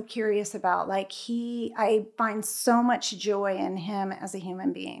always so curious about. Like I find so much joy in him as a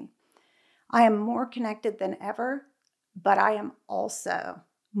human being. I am more connected than ever, but I am also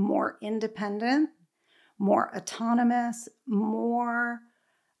more independent, more autonomous, more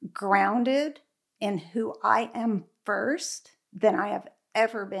grounded in who I am first than I have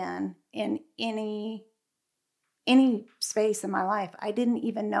ever been in any space in my life. I didn't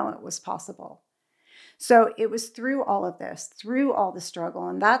even know it was possible. So it was through all of this, through all the struggle.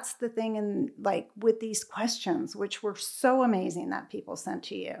 And that's the thing in like with these questions, which were so amazing that people sent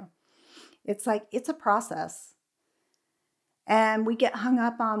to you. It's like, it's a process. And we get hung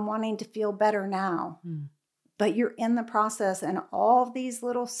up on wanting to feel better now. But you're in the process and all of these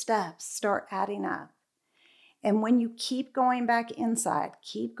little steps start adding up. And when you keep going back inside,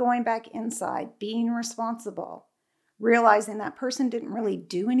 being responsible, realizing that person didn't really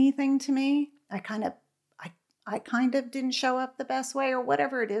do anything to me, I kind of didn't show up the best way or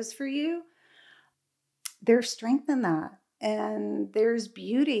whatever it is for you, there's strength in that. And there's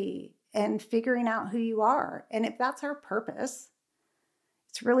beauty in figuring out who you are. And if that's our purpose,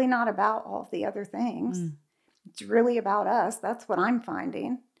 it's really not about all the other things. It's really about us. That's what I'm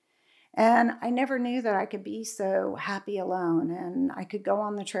finding. And I never knew that I could be so happy alone and I could go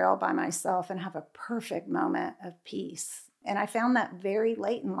on the trail by myself and have a perfect moment of peace. And I found that very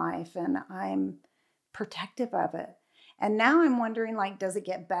late in life and I'm protective of it. And now I'm wondering, like, does it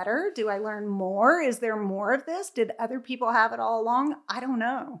get better? Do I learn more? Is there more of this? Did other people have it all along? I don't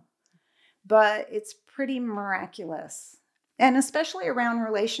know. But it's pretty miraculous. And especially around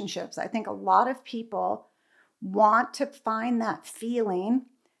relationships, I think a lot of people want to find that feeling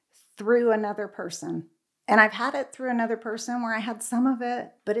through another person. And I've had it through another person where I had some of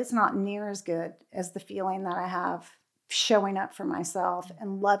it, but it's not near as good as the feeling that I have showing up for myself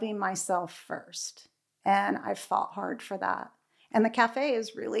and loving myself first. And I've fought hard for that. And the cafe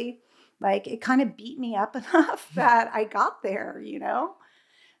is really like, it kind of beat me up enough that I got there, you know?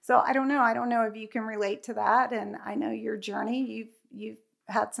 So I don't know. I don't know if you can relate to that. And I know your journey, you've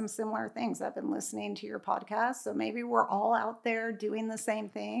had some similar things. I've been listening to your podcast. So maybe we're all out there doing the same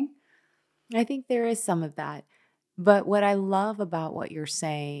thing. I think there is some of that. But what I love about what you're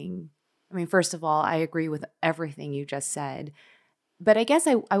saying, I mean, first of all, I agree with everything you just said. But I guess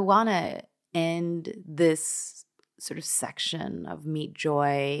I want to end this sort of section of Meet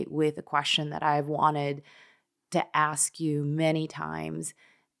Joy with a question that I've wanted to ask you many times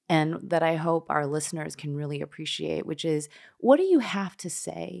and that I hope our listeners can really appreciate, which is, what do you have to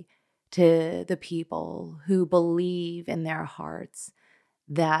say to the people who believe in their hearts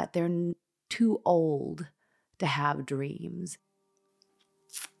that they're too old to have dreams?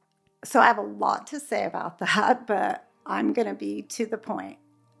 So I have a lot to say about that, but I'm going to be to the point.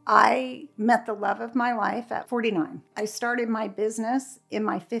 I met the love of my life at 49. I started my business in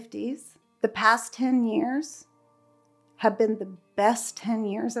my 50s. The past 10 years have been the best 10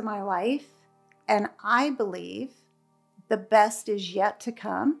 years of my life. And I believe the best is yet to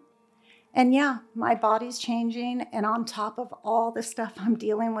come. And yeah, my body's changing. And on top of all the stuff I'm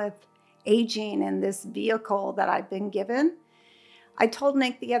dealing with, aging in this vehicle that I've been given, I told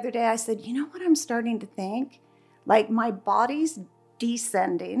Nick the other day, I said, you know what I'm starting to think? Like my body's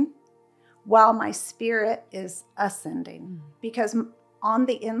descending while my spirit is ascending. Because on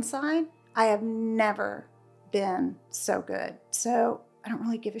the inside, I have never been so good. So I don't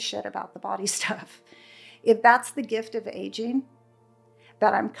really give a shit about the body stuff. If that's the gift of aging,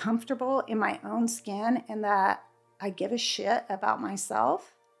 that I'm comfortable in my own skin and that I give a shit about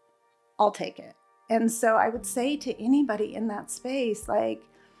myself, I'll take it. And so I would say to anybody in that space, like,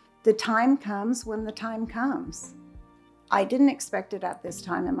 the time comes when the time comes. I didn't expect it at this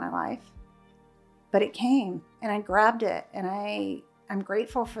time in my life, but it came and I grabbed it, and I'm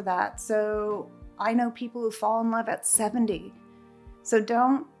grateful for that. So I know people who fall in love at 70. So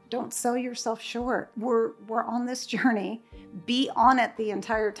don't sell yourself short. We're on this journey. Be on it the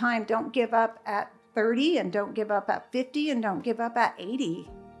entire time. Don't give up at 30, and don't give up at 50, and don't give up at 80.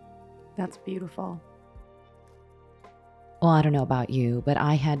 That's beautiful. Well, I don't know about you, but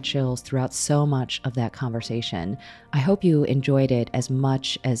I had chills throughout so much of that conversation. I hope you enjoyed it as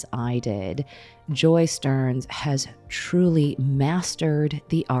much as I did. Joi Stearns has truly mastered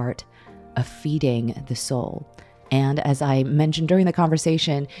the art of feeding the soul. And as I mentioned during the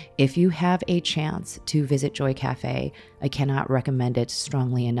conversation, if you have a chance to visit Joi Cafe, I cannot recommend it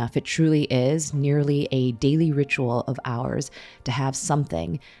strongly enough. It truly is nearly a daily ritual of ours to have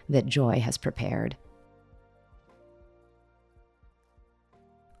something that Joi has prepared.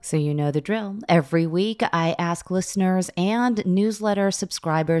 So you know the drill. Every week, I ask listeners and newsletter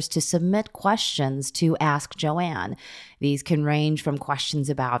subscribers to submit questions to Ask Joanne. These can range from questions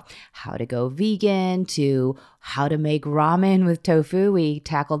about how to go vegan to how to make ramen with tofu. We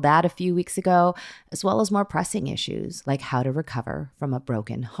tackled that a few weeks ago, as well as more pressing issues like how to recover from a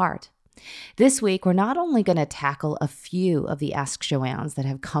broken heart. This week, we're not only going to tackle a few of the Ask Joannes that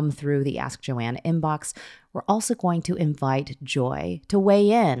have come through the Ask Joanne inbox, we're also going to invite Joi to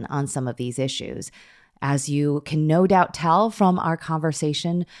weigh in on some of these issues. As you can no doubt tell from our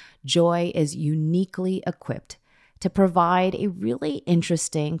conversation, Joi is uniquely equipped to provide a really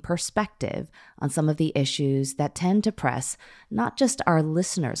interesting perspective on some of the issues that tend to press not just our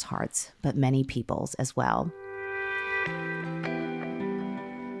listeners' hearts, but many people's as well.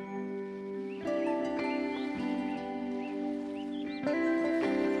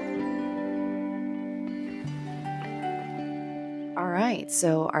 All right,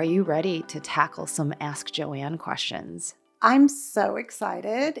 so are you ready to tackle some Ask Joanne questions? I'm so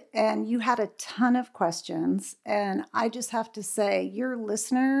excited, and you had a ton of questions, and I just have to say, your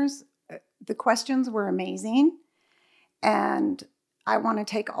listeners, the questions were amazing, and I want to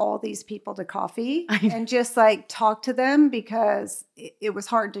take all these people to coffee and just like talk to them, because it was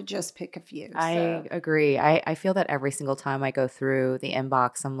hard to just pick a few. I agree. I feel that every single time I go through the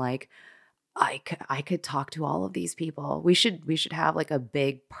inbox, I'm like, I could talk to all of these people. We should have like a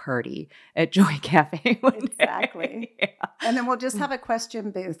big party at Joi Cafe one day. Exactly. Yeah. And then we'll just have a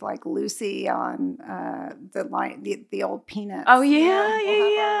question booth like Lucy on the old Peanuts. Oh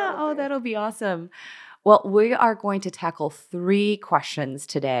yeah. Oh, that'll be awesome. Well, we are going to tackle 3 questions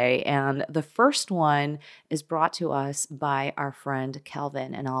today, and the first one is brought to us by our friend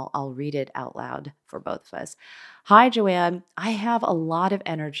Kelvin, and I'll read it out loud for both of us. Hi, Joanne. I have a lot of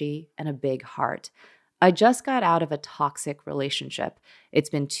energy and a big heart. I just got out of a toxic relationship.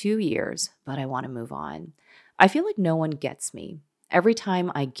 It's been 2 years, but I want to move on. I feel like no one gets me. Every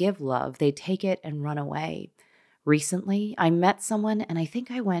time I give love, they take it and run away. Recently, I met someone and I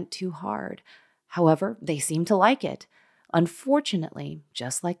think I went too hard. However, they seem to like it. Unfortunately,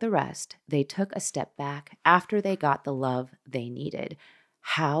 just like the rest, they took a step back after they got the love they needed.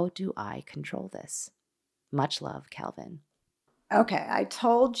 How do I control this? Much love, Kelvin. Okay, I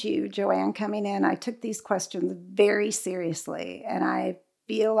told you, Joanne, coming in, I took these questions very seriously, and I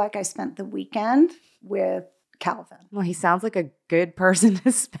feel like I spent the weekend with Calvin. Well, he sounds like a good person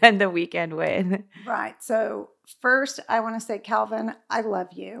to spend the weekend with. Right. So, first, I want to say, Calvin, I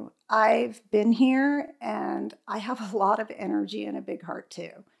love you. I've been here and I have a lot of energy and a big heart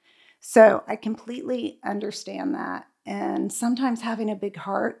too. So, I completely understand that. And sometimes having a big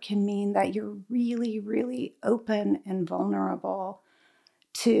heart can mean that you're really, really open and vulnerable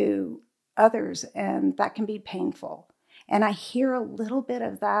to others, and that can be painful. And I hear a little bit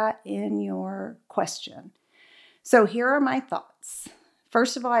of that in your question. So here are my thoughts.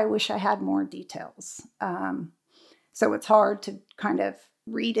 First of all, I wish I had more details. So it's hard to kind of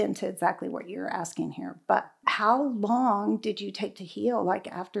read into exactly what you're asking here. But how long did you take to heal, like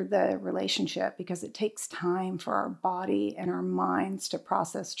after the relationship? Because it takes time for our body and our minds to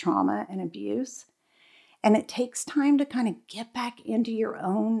process trauma and abuse. And it takes time to kind of get back into your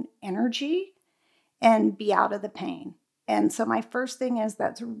own energy and be out of the pain. And so my first thing is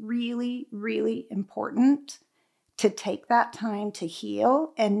that's really, really important to take that time to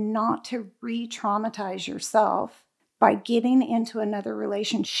heal and not to re-traumatize yourself by getting into another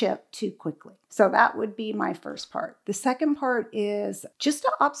relationship too quickly. So that would be my first part. The second part is just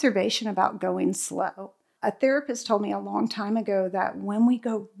an observation about going slow. A therapist told me a long time ago that when we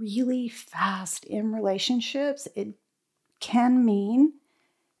go really fast in relationships, it can mean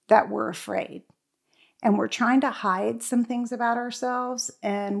that we're afraid and we're trying to hide some things about ourselves,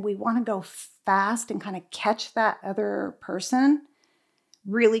 and we want to go fast and kind of catch that other person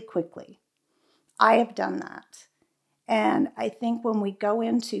really quickly. I have done that. And I think when we go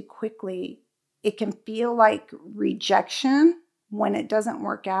in too quickly, it can feel like rejection when it doesn't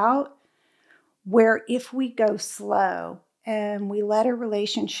work out. Where if we go slow and we let a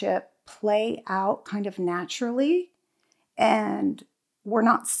relationship play out kind of naturally, and we're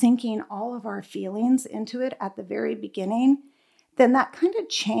not sinking all of our feelings into it at the very beginning, then that kind of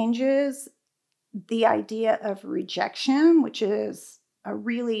changes the idea of rejection, which is a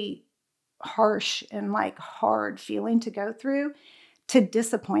really harsh and like hard feeling to go through, to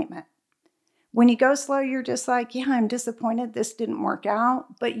disappointment. When you go slow, you're just like, yeah, I'm disappointed this didn't work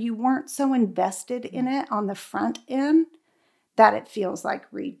out, but you weren't so invested in it on the front end that it feels like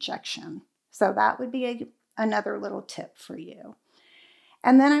rejection. So that would be another little tip for you.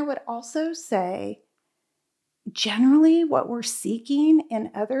 And then I would also say, generally what we're seeking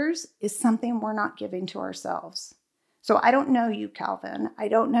in others is something we're not giving to ourselves. So I don't know you, Calvin. I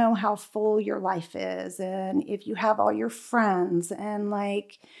don't know how full your life is and if you have all your friends and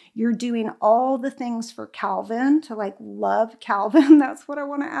like you're doing all the things for Calvin to like love Calvin. That's what I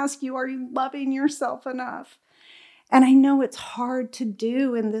want to ask you. Are you loving yourself enough? And I know it's hard to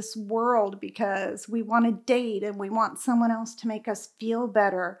do in this world because we want to date and we want someone else to make us feel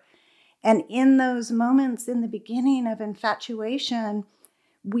better. And in those moments in the beginning of infatuation,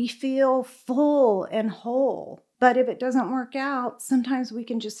 we feel full and whole. But if it doesn't work out, sometimes we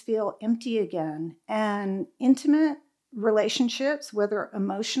can just feel empty again. And intimate relationships, whether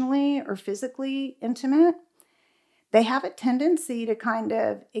emotionally or physically intimate, they have a tendency to kind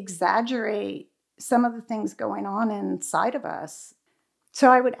of exaggerate some of the things going on inside of us. So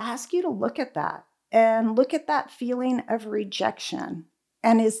I would ask you to look at that and look at that feeling of rejection.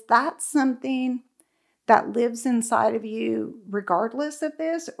 And is that something that lives inside of you regardless of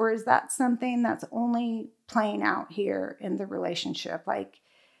this? Or is that something that's only playing out here in the relationship? Like,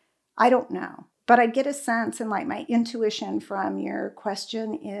 I don't know. But I get a sense, and like my intuition from your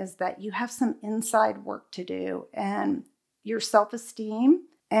question is that you have some inside work to do, and your self-esteem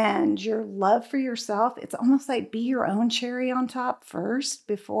and your love for yourself, it's almost like be your own cherry on top first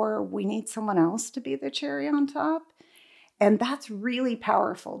before we need someone else to be the cherry on top. And that's really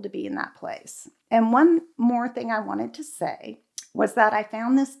powerful to be in that place. And one more thing I wanted to say was that I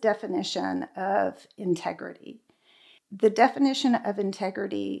found this definition of integrity. The definition of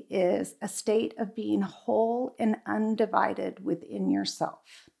integrity is a state of being whole and undivided within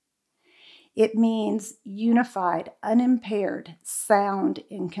yourself. It means unified, unimpaired, sound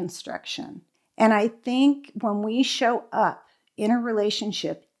in construction. And I think when we show up in a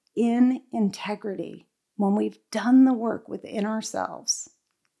relationship in integrity, when we've done the work within ourselves,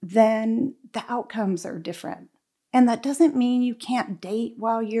 then the outcomes are different. And that doesn't mean you can't date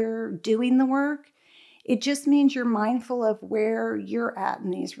while you're doing the work. It just means you're mindful of where you're at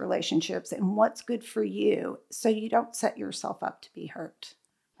in these relationships and what's good for you so you don't set yourself up to be hurt.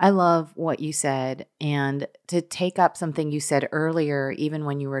 I love what you said. And to take up something you said earlier, even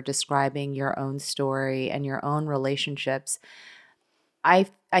when you were describing your own story and your own relationships, I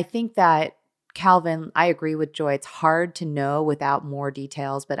think that Calvin, I agree with Joi. It's hard to know without more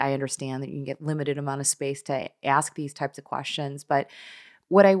details, but I understand that you can get limited amount of space to ask these types of questions. But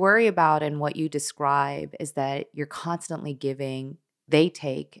what I worry about and what you describe is that you're constantly giving, they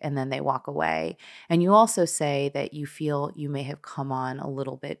take, and then they walk away. And you also say that you feel you may have come on a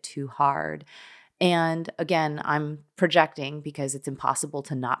little bit too hard. And again, I'm projecting because it's impossible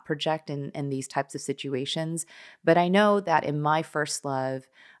to not project in these types of situations. But I know that in my first love,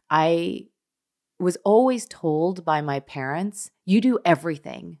 I was always told by my parents, you do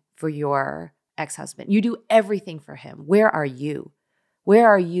everything for your ex-husband. You do everything for him. Where are you? Where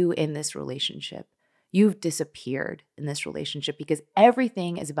are you in this relationship? You've disappeared in this relationship because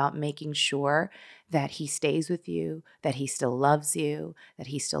everything is about making sure that he stays with you, that he still loves you, that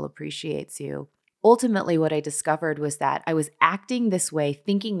he still appreciates you. Ultimately, what I discovered was that I was acting this way,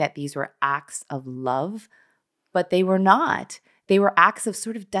 thinking that these were acts of love, but they were not. They were acts of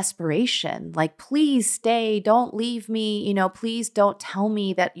sort of desperation, like, please stay, don't leave me, please don't tell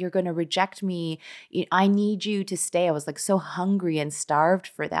me that you're going to reject me. I need you to stay. I was like so hungry and starved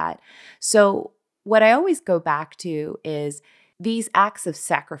for that. So what I always go back to is these acts of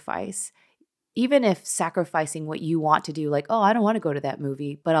sacrifice. Even if sacrificing what you want to do, like, oh, I don't want to go to that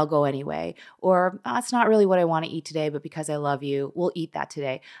movie, but I'll go anyway. Or it's not really what I want to eat today, but because I love you, we'll eat that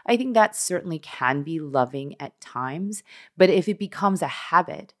today. I think that certainly can be loving at times. But if it becomes a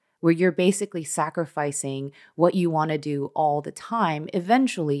habit where you're basically sacrificing what you want to do all the time,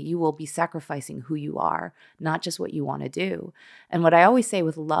 eventually you will be sacrificing who you are, not just what you want to do. And what I always say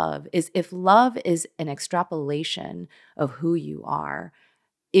with love is if love is an extrapolation of who you are,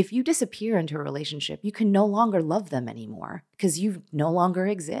 if you disappear into a relationship, you can no longer love them anymore because you no longer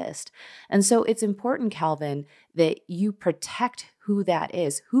exist. And so it's important, Calvin, that you protect who that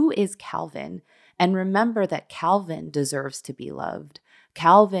is. Who is Calvin? And remember that Calvin deserves to be loved.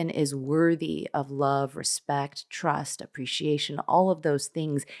 Calvin is worthy of love, respect, trust, appreciation, all of those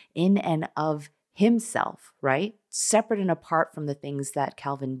things in and of himself, right? Separate and apart from the things that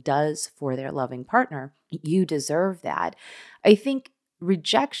Calvin does for their loving partner. You deserve that. I think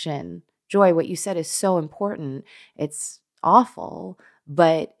rejection, Joi, what you said is so important. It's awful,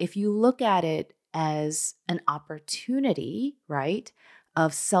 but if you look at it as an opportunity, right,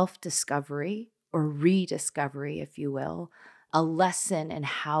 of self-discovery or rediscovery, if you will, a lesson in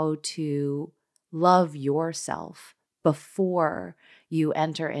how to love yourself before you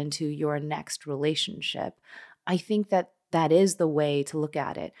enter into your next relationship, I think that that is the way to look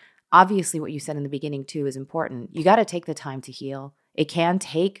at it. Obviously, what you said in the beginning too is important. You got to take the time to heal. It can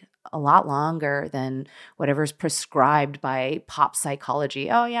take a lot longer than whatever's prescribed by pop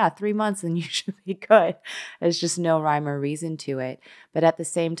psychology. Oh yeah, 3 months and you should be good. There's just no rhyme or reason to it. But at the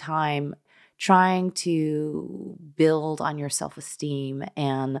same time, trying to build on your self-esteem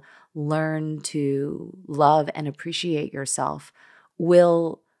and learn to love and appreciate yourself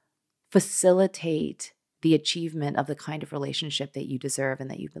will facilitate the achievement of the kind of relationship that you deserve and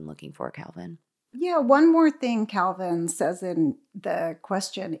that you've been looking for, Calvin. Yeah, one more thing Calvin says in the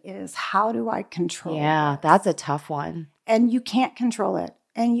question is, how do I control Yeah, this? that's a tough one. And you can't control it.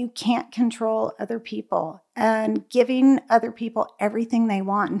 And you can't control other people. And giving other people everything they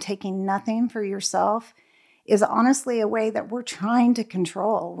want and taking nothing for yourself is honestly a way that we're trying to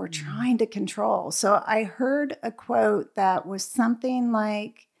control. We're trying to control. So I heard a quote that was something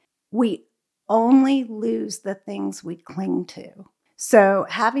like, we only lose the things we cling to. So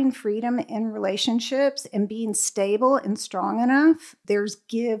having freedom in relationships and being stable and strong enough, there's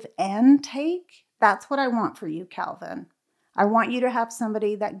give and take. That's what I want for you, Calvin. I want you to have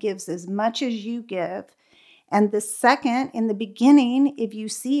somebody that gives as much as you give. And the second, in the beginning, if you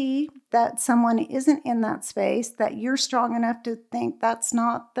see that someone isn't in that space, that you're strong enough to think that's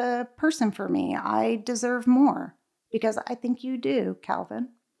not the person for me. I deserve more, because I think you do, Calvin.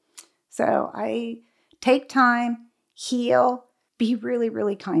 So I take time, heal, be really,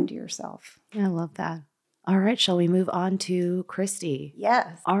 really kind to yourself. I love that. All right, shall we move on to Christy?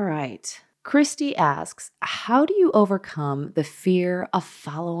 Yes. All right. Christy asks, how do you overcome the fear of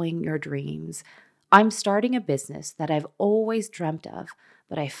following your dreams? I'm starting a business that I've always dreamt of,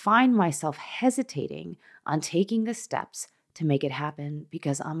 but I find myself hesitating on taking the steps to make it happen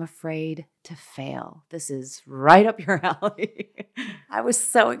because I'm afraid to fail. This is right up your alley. I was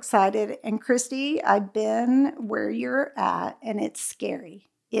so excited. And Christy, I've been where you're at, and it's scary.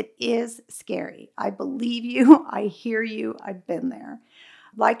 It is scary. I believe you. I hear you. I've been there.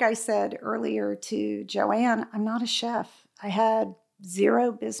 Like I said earlier to Joanne, I'm not a chef. I had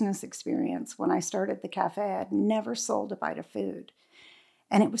zero business experience when I started the cafe. I had never sold a bite of food.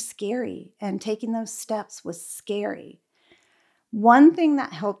 And it was scary. And taking those steps was scary. One thing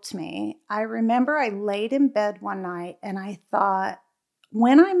that helped me, I remember I laid in bed one night and I thought,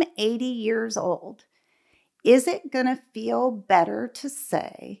 when I'm 80 years old, is it going to feel better to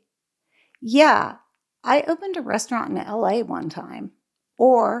say, yeah, I opened a restaurant in LA one time,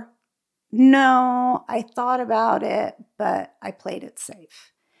 or no, I thought about it, but I played it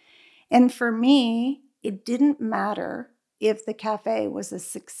safe. And for me, it didn't matter if the cafe was a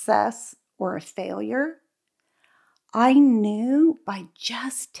success or a failure. I knew by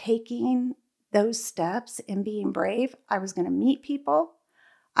just taking those steps and being brave, I was going to meet people.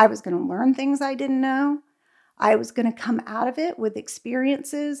 I was going to learn things I didn't know. I was going to come out of it with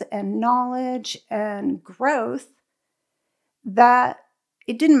experiences and knowledge and growth that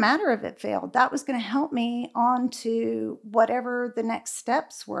it didn't matter if it failed. That was going to help me on to whatever the next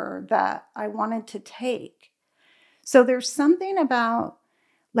steps were that I wanted to take. So there's something about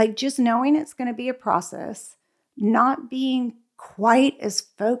like just knowing it's going to be a process, not being quite as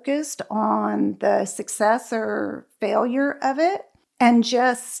focused on the success or failure of it, and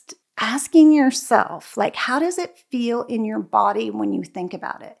just asking yourself, like, how does it feel in your body when you think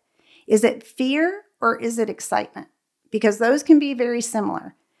about it? Is it fear or is it excitement? Because those can be very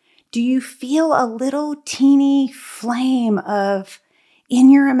similar. Do you feel a little teeny flame of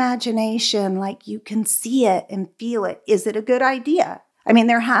in your imagination, like you can see it and feel it? Is it a good idea? I mean,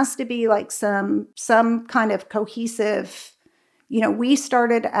 there has to be like some kind of cohesive, we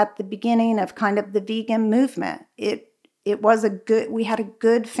started at the beginning of kind of the vegan movement. We had a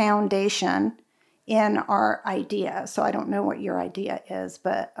good foundation in our idea. So I don't know what your idea is,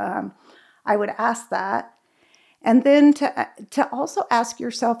 but I would ask that. And then to also ask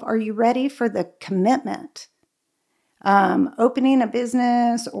yourself, are you ready for the commitment? Opening a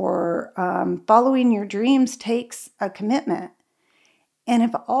business or following your dreams takes a commitment. And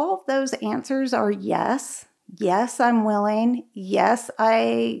if all of those answers are yes, I'm willing. Yes,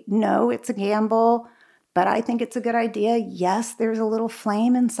 I know it's a gamble, but I think it's a good idea. Yes, there's a little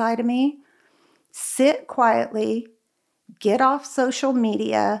flame inside of me. Sit quietly, get off social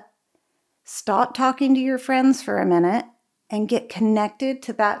media, stop talking to your friends for a minute, and get connected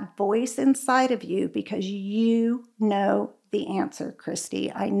to that voice inside of you because you know the answer,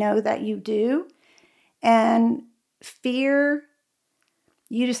 Christy. I know that you do. And fear,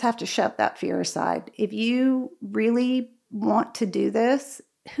 you just have to shove that fear aside. If you really want to do this,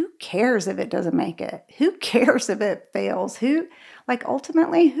 who cares if it doesn't make it? Who cares if it fails?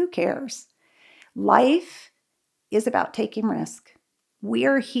 Ultimately, who cares? Life is about taking risk. We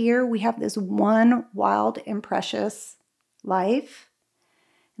are here. We have this one wild and precious life.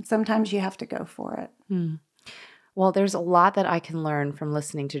 And sometimes you have to go for it. Well, there's a lot that I can learn from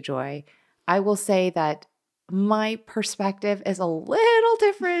listening to Joi. I will say that my perspective is a little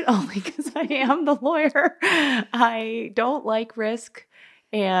different only because I am the lawyer. I don't like risk,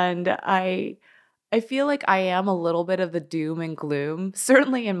 and I feel like I am a little bit of the doom and gloom.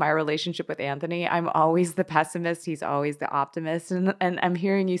 Certainly in my relationship with Anthony, I'm always the pessimist. He's always the optimist. And I'm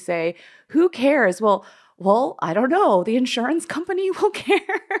hearing you say, who cares? Well, I don't know. The insurance company will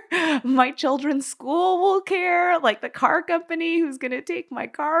care. My children's school will care. Like the car company who's going to take my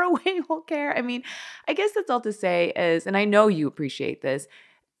car away will care. I mean, I guess that's all to say is, and I know you appreciate this,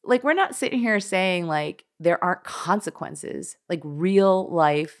 like we're not sitting here saying like there aren't consequences, like real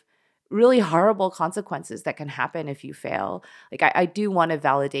life, really horrible consequences that can happen if you fail. Like I do want to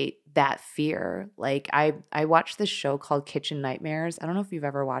validate that fear. Like I watched this show called Kitchen Nightmares. I don't know if you've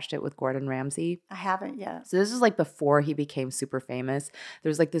ever watched it with Gordon Ramsay. I haven't yet. So this is like before he became super famous.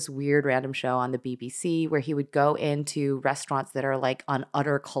 There's like this weird random show on the BBC where he would go into restaurants that are like on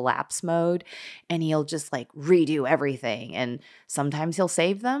utter collapse mode and he'll just like redo everything. And sometimes he'll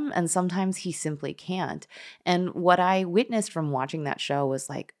save them and sometimes he simply can't. And what I witnessed from watching that show was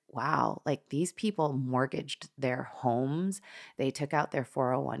like, wow, like these people mortgaged their homes, they took out their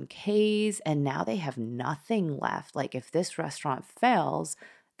 401ks, and now they have nothing left. Like if this restaurant fails,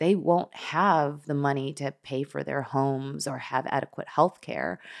 they won't have the money to pay for their homes or have adequate health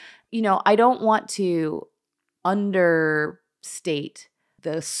care. I don't want to understate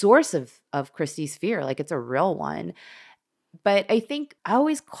the source of Christy's fear. Like it's a real one. But I think I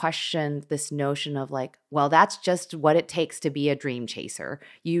always questioned this notion of like, well, that's just what it takes to be a dream chaser.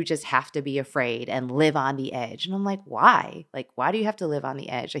 You just have to be afraid and live on the edge. And I'm like, why? Like, why do you have to live on the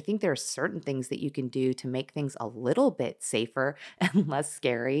edge? I think there are certain things that you can do to make things a little bit safer and less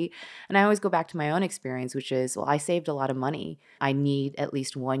scary. And I always go back to my own experience, which is, well, I saved a lot of money. I need at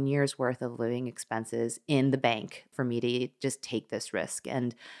least 1 year's worth of living expenses in the bank for me to just take this risk.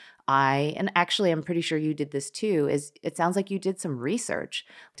 And And actually, I'm pretty sure you did this too, is it sounds like you did some research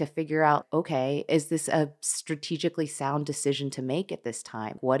to figure out, okay, is this a strategically sound decision to make at this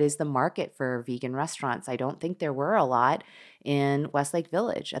time? What is the market for vegan restaurants? I don't think there were a lot in Westlake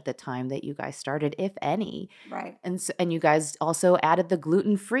Village at the time that you guys started, if any. Right. And you guys also added the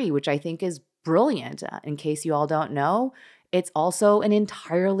gluten-free, which I think is brilliant. In case you all don't know, it's also an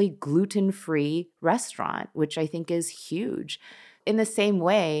entirely gluten-free restaurant, which I think is huge. In the same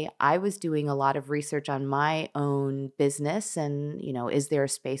way, I was doing a lot of research on my own business and, is there a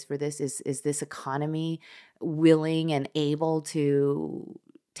space for this? Is this economy willing and able to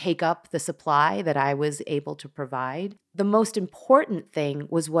take up the supply that I was able to provide? The most important thing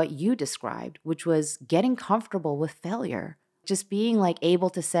was what you described, which was getting comfortable with failure. Just being like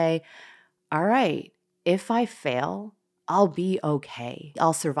able to say, all right, if I fail, I'll be okay.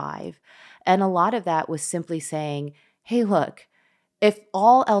 I'll survive. And a lot of that was simply saying, hey, look, if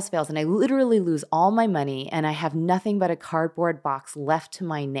all else fails and I literally lose all my money and I have nothing but a cardboard box left to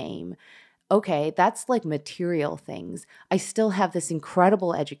my name, okay, that's like material things. I still have this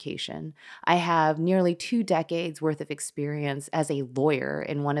incredible education. I have nearly 2 decades worth of experience as a lawyer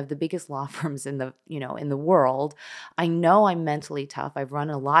in one of the biggest law firms in the world. I know I'm mentally tough. I've run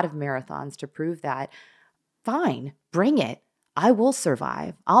a lot of marathons to prove that. Fine, bring it. I will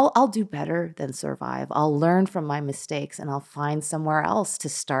survive. I'll do better than survive. I'll learn from my mistakes and I'll find somewhere else to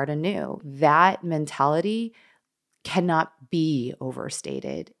start anew. That mentality cannot be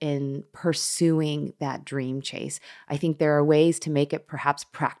overstated in pursuing that dream chase. I think there are ways to make it perhaps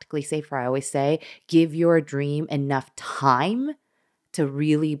practically safer. I always say, give your dream enough time to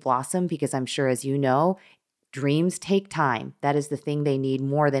really blossom, because I'm sure, as you know, dreams take time. That is the thing they need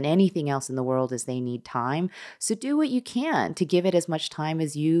more than anything else in the world, is they need time. So do what you can to give it as much time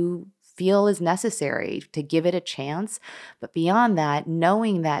as you feel is necessary to give it a chance. But beyond that,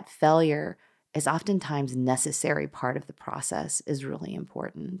 knowing that failure is oftentimes necessary part of the process is really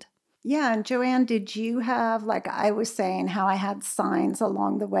important. Yeah. And Joanne, did you have, like I was saying, how I had signs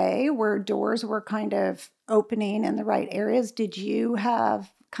along the way where doors were kind of opening in the right areas? Did you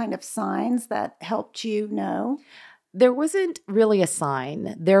have kind of signs that helped you know? There wasn't really a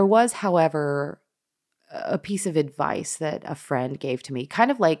sign. There was, however, a piece of advice that a friend gave to me,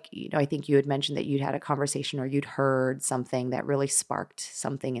 kind of like, I think you had mentioned that you'd had a conversation or you'd heard something that really sparked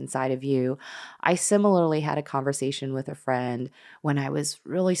something inside of you. I similarly had a conversation with a friend when I was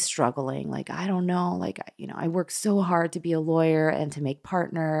really struggling. Like, I don't know, like, I worked so hard to be a lawyer and to make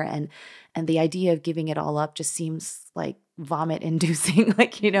partner, and the idea of giving it all up just seems like vomit inducing,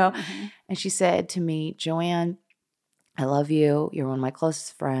 Mm-hmm. And she said to me, Joanne, I love you. You're one of my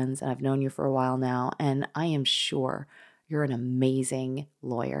closest friends, and I've known you for a while now. And I am sure you're an amazing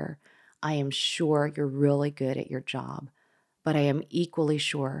lawyer. I am sure you're really good at your job. But I am equally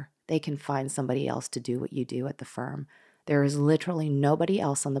sure they can find somebody else to do what you do at the firm. There is literally nobody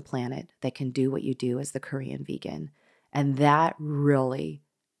else on the planet that can do what you do as the Korean vegan. And that really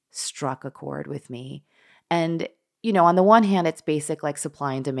struck a chord with me. And on the one hand, it's basic like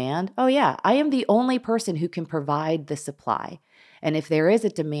supply and demand. Oh, yeah, I am the only person who can provide the supply. And if there is a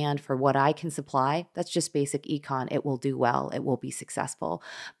demand for what I can supply, that's just basic econ. It will do well. It will be successful.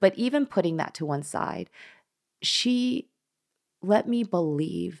 But even putting that to one side, she let me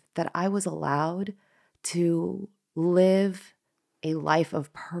believe that I was allowed to live a life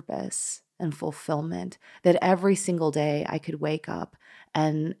of purpose and fulfillment, that every single day I could wake up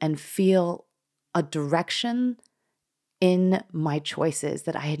and feel a direction in my choices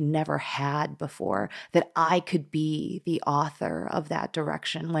that I had never had before, that I could be the author of that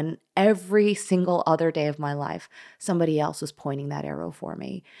direction when every single other day of my life, somebody else was pointing that arrow for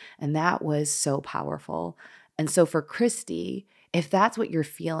me. And that was so powerful. And so for Christy, if that's what you're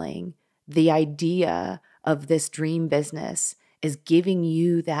feeling, the idea of this dream business is giving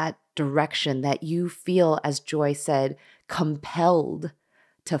you that direction that you feel, as Joi said, compelled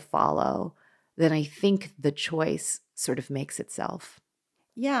to follow, then I think the choice sort of makes itself.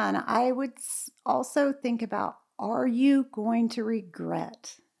 Yeah. And I would also think about, are you going to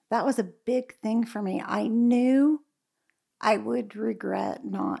regret? That was a big thing for me. I knew I would regret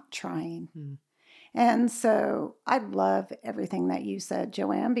not trying. Hmm. And so I love everything that you said,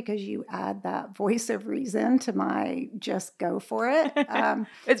 Joanne, because you add that voice of reason to my just go for it.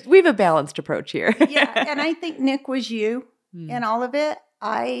 We have a balanced approach here. Yeah. And I think Nick was you in all of it.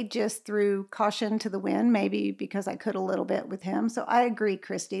 I just threw caution to the wind, maybe because I could a little bit with him. So I agree,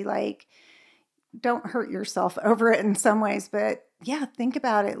 Christy, like, don't hurt yourself over it in some ways, but yeah, think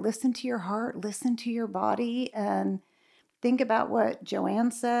about it. Listen to your heart, listen to your body, and think about what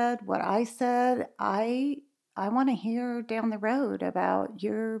Joanne said, what I said. I want to hear down the road about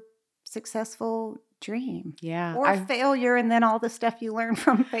your successful dream. Yeah. Or failure and then all the stuff you learn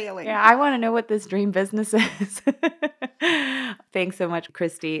from failing. Yeah, I want to know what this dream business is. Thanks so much,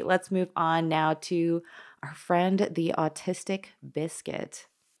 Christy. Let's move on now to our friend, the Autistic Biscuit.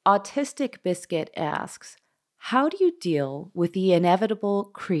 Autistic Biscuit asks, how do you deal with the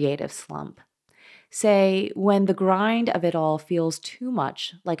inevitable creative slump? Say, when the grind of it all feels too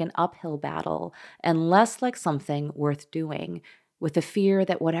much like an uphill battle and less like something worth doing, with the fear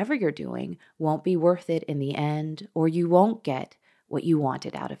that whatever you're doing won't be worth it in the end, or you won't get what you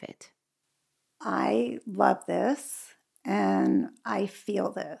wanted out of it. I love this and I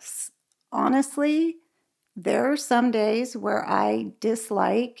feel this. Honestly, there are some days where I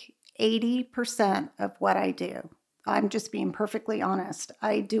dislike 80% of what I do. I'm just being perfectly honest.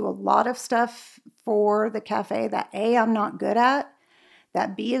 I do a lot of stuff for the cafe that A, I'm not good at,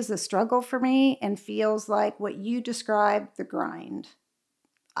 that B is a struggle for me and feels like what you described, the grind.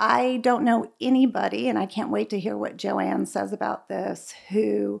 I don't know anybody, and I can't wait to hear what Joanne says about this,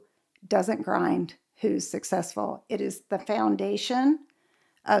 who doesn't grind, who's successful. It is the foundation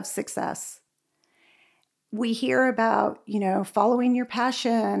of success. We hear about, following your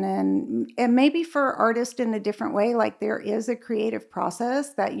passion and maybe for artists in a different way, like there is a creative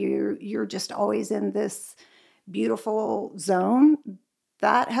process that you're just always in this beautiful zone.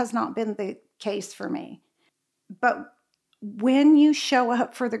 That has not been the case for me. But when you show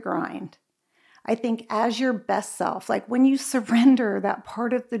up for the grind, I think as your best self, like when you surrender that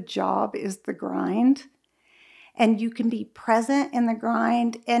part of the job is the grind, and you can be present in the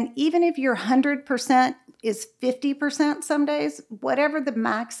grind. And even if your 100% is 50% some days, whatever the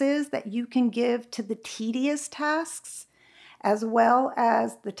max is that you can give to the tedious tasks, as well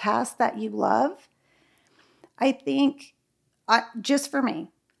as the tasks that you love, I think, just for me,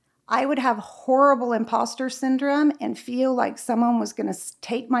 I would have horrible imposter syndrome and feel like someone was going to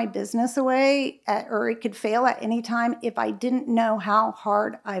take my business away or it could fail at any time if I didn't know how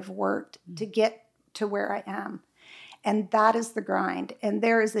hard I've worked to get to where I am. And that is the grind. And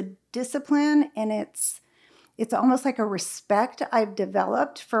there is a discipline and it's almost like a respect I've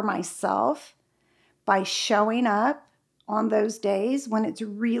developed for myself by showing up on those days when it's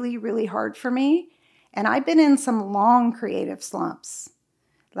really, really hard for me. And I've been in some long creative slumps.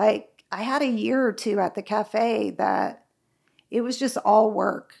 Like I had a year or two at the cafe that it was just all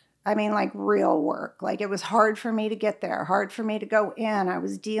work. I mean, like real work. Like it was hard for me to get there, hard for me to go in. I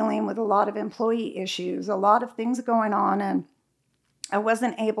was dealing with a lot of employee issues, a lot of things going on, and I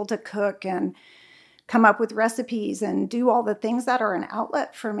wasn't able to cook and come up with recipes and do all the things that are an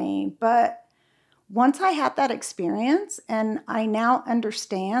outlet for me. But once I had that experience and I now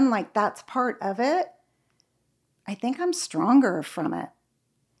understand like that's part of it, I think I'm stronger from it.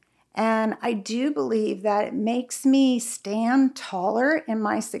 And I do believe that it makes me stand taller in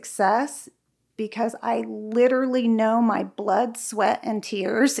my success because I literally know my blood, sweat, and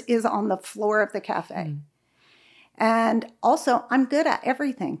tears is on the floor of the cafe. And also, I'm good at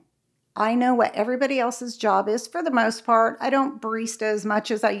everything. I know what everybody else's job is for the most part. I don't barista as much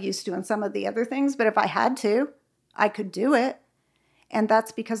as I used to in some of the other things, but if I had to, I could do it. And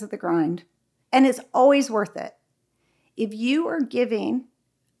that's because of the grind. And it's always worth it. If you are giving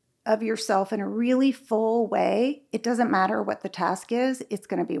of yourself in a really full way, it doesn't matter what the task is, it's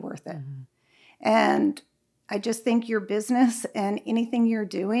going to be worth it. And I just think your business and anything you're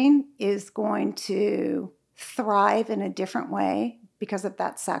doing is going to thrive in a different way because of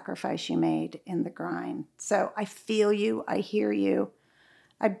that sacrifice you made in the grind. So I feel you, I hear you.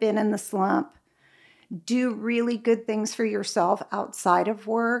 I've been in the slump. Do really good things for yourself outside of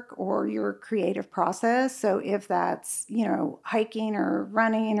work or your creative process. So if that's, hiking or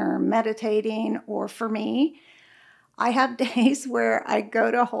running or meditating, or for me, I have days where I go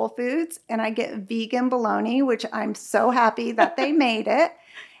to Whole Foods and I get vegan bologna, which I'm so happy that they made it,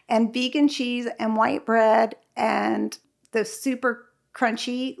 and vegan cheese and white bread and the super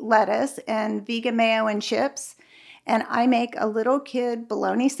crunchy lettuce and vegan mayo and chips. And I make a little kid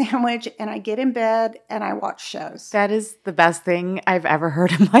bologna sandwich and I get in bed and I watch shows. That is the best thing I've ever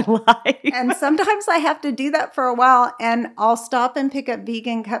heard in my life. And sometimes I have to do that for a while and I'll stop and pick up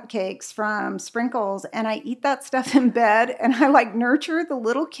vegan cupcakes from Sprinkles and I eat that stuff in bed and I nurture the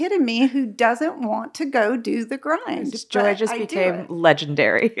little kid in me who doesn't want to go do the grind. Joi just became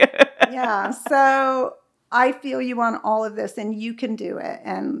legendary. Yeah. So I feel you on all of this and you can do it.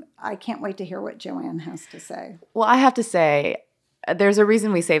 And I can't wait to hear what Joanne has to say. Well, I have to say, there's a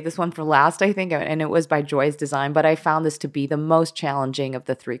reason we saved this one for last, I think, and it was by Joi's design, but I found this to be the most challenging of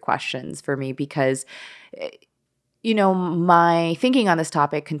the three questions for me because, my thinking on this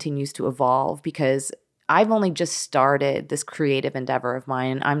topic continues to evolve because I've only just started this creative endeavor of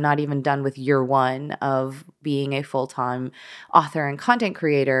mine. I'm not even done with year one of being a full-time author and content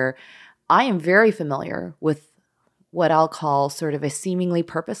creator. I am very familiar with what I'll call sort of a seemingly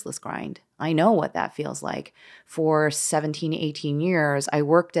purposeless grind. I know what that feels like. For 17, 18 years, I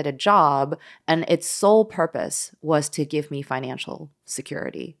worked at a job and its sole purpose was to give me financial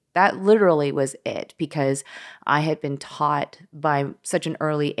security. That literally was it, because I had been taught by such an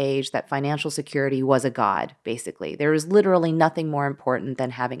early age that financial security was a god, basically. There was literally nothing more important than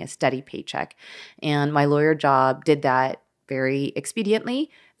having a steady paycheck. And my lawyer job did that very expediently,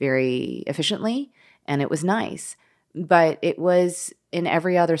 very efficiently, and it was nice. But it was, in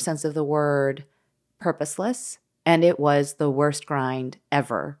every other sense of the word, purposeless. And it was the worst grind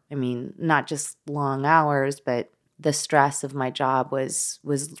ever. I mean, not just long hours, but the stress of my job was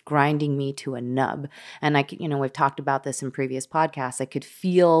grinding me to a nub. And I could, we've talked about this in previous podcasts. I could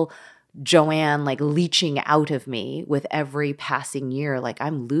feel Joanne like leaching out of me with every passing year. Like,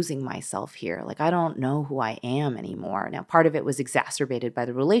 I'm losing myself here. Like, I don't know who I am anymore. Now, part of it was exacerbated by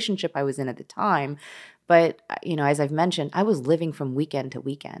the relationship I was in at the time. But, as I've mentioned, I was living from weekend to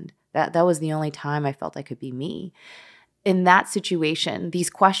weekend. That was the only time I felt I could be me. In that situation, these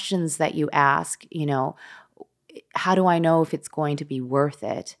questions that you ask, how do I know if it's going to be worth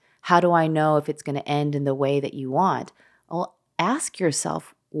it? How do I know if it's going to end in the way that you want? Well, ask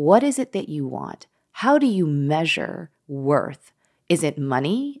yourself, what is it that you want? How do you measure worth? Is it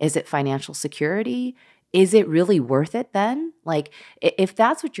money? Is it financial security? Is it really worth it then? Like, if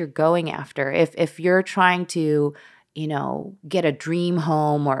that's what you're going after, if you're trying to, get a dream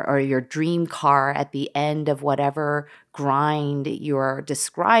home or your dream car at the end of whatever grind you're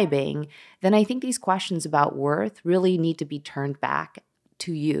describing, then I think these questions about worth really need to be turned back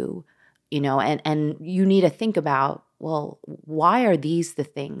to you, and you need to think about, well, why are these the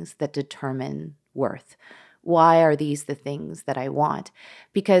things that determine worth? Why are these the things that I want?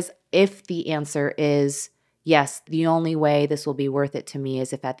 Because if the answer is, yes, the only way this will be worth it to me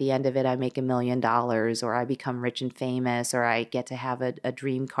is if at the end of it I make $1 million, or I become rich and famous, or I get to have a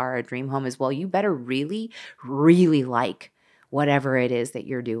dream car, a dream home, as well, you better really, really like whatever it is that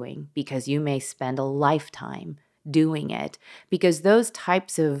you're doing, because you may spend a lifetime doing it, because those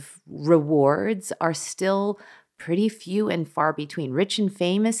types of rewards are still pretty few and far between. Rich and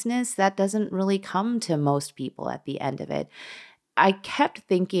famousness, that doesn't really come to most people at the end of it. I kept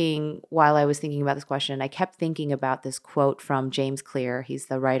thinking, while I was thinking about this question, I kept thinking about this quote from James Clear. He's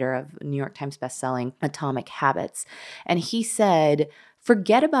the writer of New York Times bestselling Atomic Habits. And he said,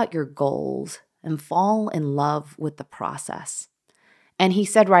 forget about your goals and fall in love with the process. And he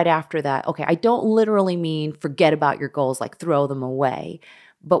said right after that, okay, I don't literally mean forget about your goals, like throw them away.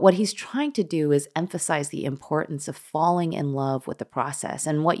 But what he's trying to do is emphasize the importance of falling in love with the process.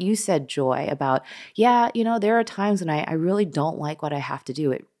 And what you said, Joy, about, there are times when I really don't like what I have to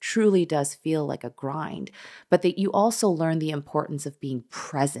do. It truly does feel like a grind. But that you also learn the importance of being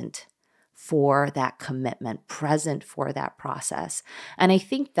present for that commitment, present for that process. And I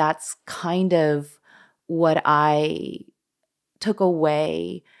think that's kind of what I took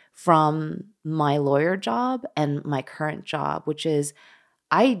away from my lawyer job and my current job, which is,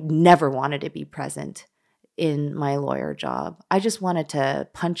 I never wanted to be present in my lawyer job. I just wanted to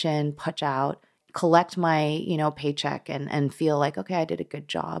punch in, punch out, collect my, paycheck and feel like, okay, I did a good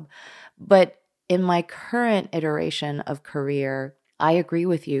job. But in my current iteration of career, I agree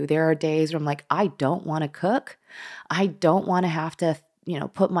with you. There are days where I'm like, I don't want to cook. I don't want to have to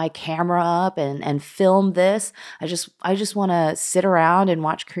put my camera up and film this. I just want to sit around and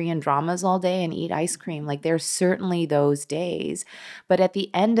watch Korean dramas all day and eat ice cream. Like, there's certainly those days. But at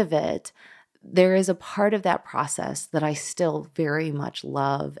the end of it, there is a part of that process that I still very much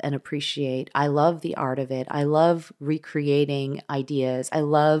love and appreciate. I love the art of it. I love recreating ideas. I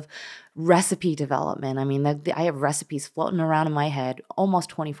love recipe development. I mean, I have recipes floating around in my head almost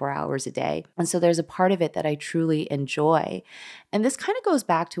 24 hours a day. And so there's a part of it that I truly enjoy. And this kind of goes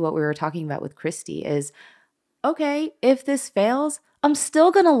back to what we were talking about with Christy is, okay, if this fails, I'm still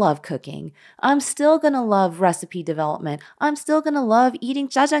going to love cooking. I'm still going to love recipe development. I'm still going to love eating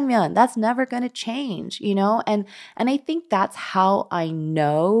jjajangmyeon. That's never going to change, And I think that's how I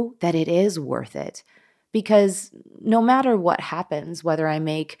know that it is worth it. Because no matter what happens, whether I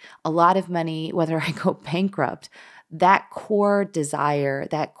make a lot of money, whether I go bankrupt, that core desire,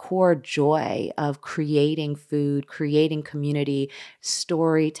 that core joy of creating food, creating community,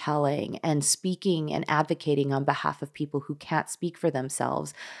 storytelling, and speaking and advocating on behalf of people who can't speak for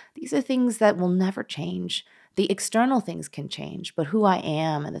themselves, these are things that will never change. The external things can change, but who I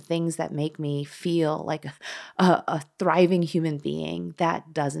am and the things that make me feel like a thriving human being,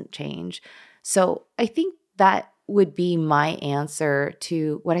 that doesn't change. So I think that would be my answer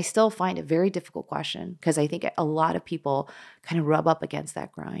to what I still find a very difficult question, because I think a lot of people kind of rub up against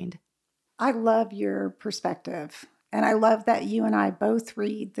that grind. I love your perspective. And I love that you and I both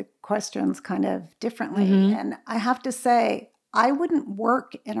read the questions kind of differently. Mm-hmm. And I have to say, I wouldn't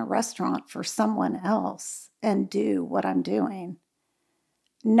work in a restaurant for someone else and do what I'm doing.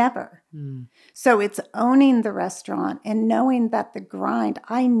 Never. So it's owning the restaurant and knowing that the grind,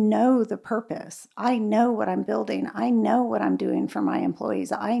 I know the purpose. I know what I'm building. I know what I'm doing for my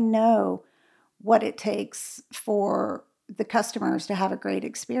employees. I know what it takes for the customers to have a great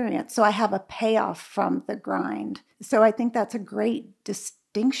experience. So I have a payoff from the grind. So I think that's a great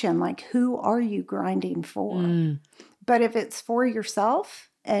distinction. Like, who are you grinding for? But if it's for yourself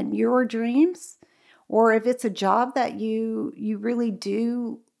and your dreams, or if it's a job that you really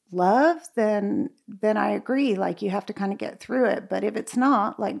do love, then I agree. Like, you have to kind of get through it. But if it's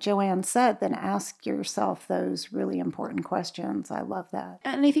not, like Joanne said, then ask yourself those really important questions. I love that.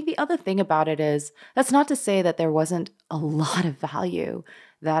 And I think the other thing about it is, that's not to say that there wasn't a lot of value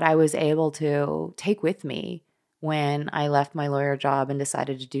that I was able to take with me when I left my lawyer job and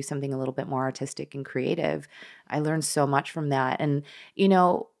decided to do something a little bit more artistic and creative. I learned so much from that. And,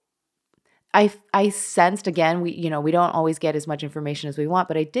 I sensed, again, we don't always get as much information as we want,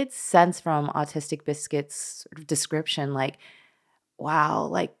 but I did sense from Autistic Biscuit's sort of description, like, wow,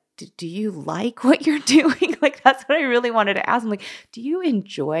 like, do you like what you're doing? Like, that's what I really wanted to ask. I'm like, do you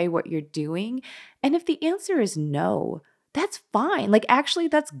enjoy what you're doing? And if the answer is no, that's fine. Like, actually,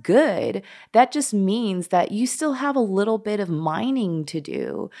 that's good. That just means that you still have a little bit of mining to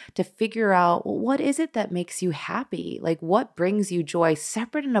do to figure out, well, what is it that makes you happy? Like, what brings you joy,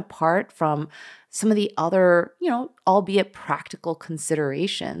 separate and apart from some of the other, albeit practical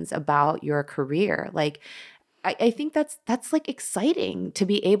considerations about your career. Like, I think that's like exciting to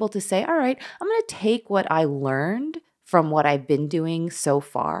be able to say, all right, I'm going to take what I learned from what I've been doing so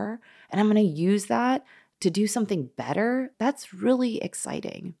far, and I'm going to use that to do something better. That's really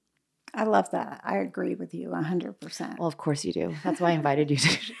exciting. I love that. I agree with you 100%. Well, of course you do. That's why I invited you to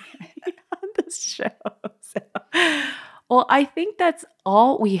on this show. Well, I think that's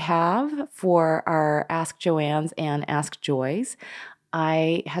all we have for our Ask Joannes and Ask Joys.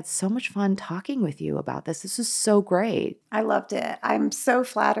 I had so much fun talking with you about this. This is so great. I loved it. I'm so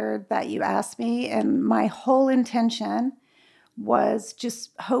flattered that you asked me, and my whole intention was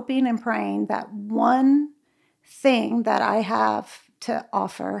just hoping and praying that one thing that I have to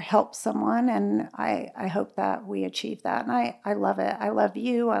offer helps someone, and I hope that we achieve that. And I love it. I love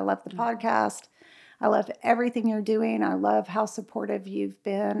you. I love the podcast. I love everything you're doing. I love how supportive you've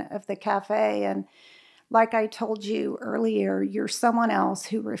been of the cafe. And like I told you earlier, you're someone else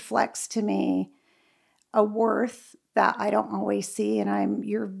who reflects to me a worth that I don't always see. And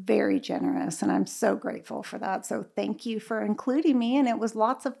you're very generous, and I'm so grateful for that. So thank you for including me. And it was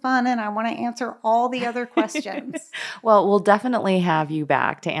lots of fun. And I want to answer all the other questions. Well, we'll definitely have you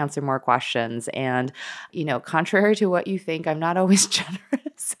back to answer more questions. And, contrary to what you think, I'm not always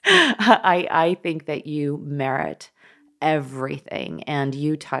generous. I think that you merit everything, and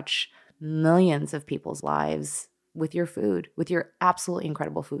you touch millions of people's lives with your food, with your absolutely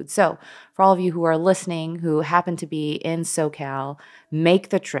incredible food. So for all of you who are listening, who happen to be in SoCal, make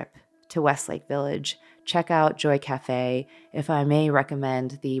the trip to Westlake Village. Check out Joi Cafe. If I may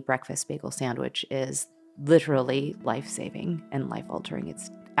recommend, the breakfast bagel sandwich is literally life-saving and life-altering. It's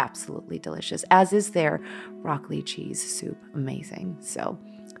absolutely delicious, as is their broccoli cheese soup. Amazing. So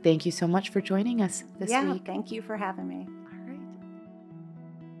thank you so much for joining us this week. Yeah, thank you for having me.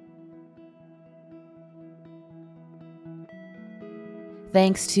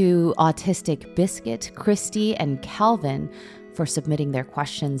 Thanks to Autistic Biscuit, Christy, and Calvin for submitting their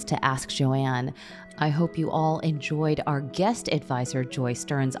questions to Ask Joanne. I hope you all enjoyed our guest advisor, Joi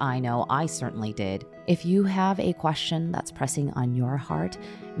Stearns. I know I certainly did. If you have a question that's pressing on your heart,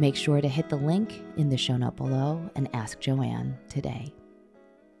 make sure to hit the link in the show note below and ask Joanne today.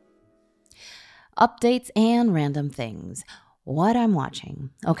 Updates and random things. What I'm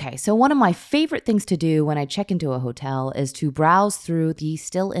watching. Okay, so one of my favorite things to do when I check into a hotel is to browse through the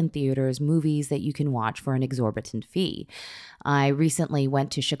still in theaters movies that you can watch for an exorbitant fee. I recently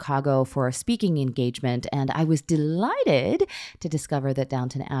went to Chicago for a speaking engagement, and I was delighted to discover that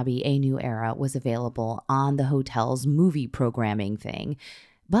Downton Abbey: A New Era was available on the hotel's movie programming thing.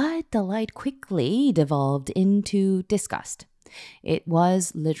 But delight quickly devolved into disgust. It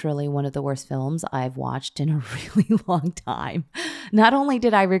was literally one of the worst films I've watched in a really long time. Not only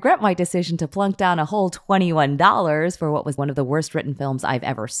did I regret my decision to plunk down a whole $21 for what was one of the worst written films I've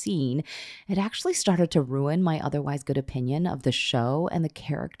ever seen, it actually started to ruin my otherwise good opinion of the show and the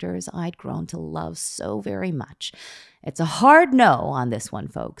characters I'd grown to love so very much. It's a hard no on this one,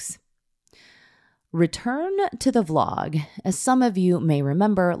 folks. Return to the vlog. As some of you may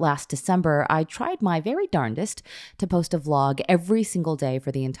remember, last December, I tried my very darndest to post a vlog every single day for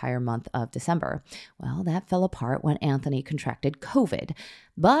the entire month of December. Well, that fell apart when Anthony contracted COVID.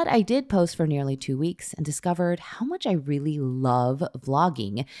 But I did post for nearly 2 weeks and discovered how much I really love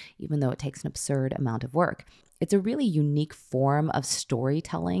vlogging, even though it takes an absurd amount of work. It's a really unique form of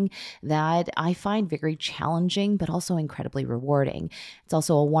storytelling that I find very challenging, but also incredibly rewarding. It's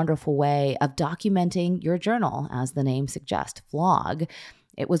also a wonderful way of documenting your journal, as the name suggests, vlog.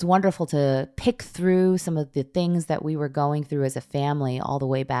 It was wonderful to pick through some of the things that we were going through as a family all the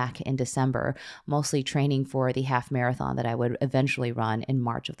way back in December, mostly training for the half marathon that I would eventually run in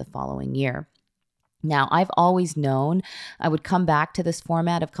March of the following year. Now, I've always known I would come back to this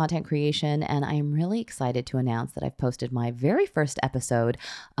format of content creation, and I am really excited to announce that I've posted my very first episode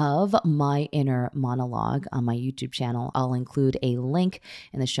of My Inner Monologue on my YouTube channel. I'll include a link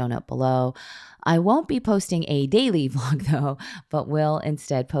in the show note below. I won't be posting a daily vlog, though, but will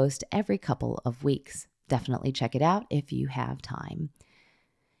instead post every couple of weeks. Definitely check it out if you have time.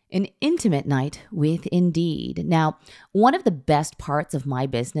 An intimate night with Indeed. Now, one of the best parts of my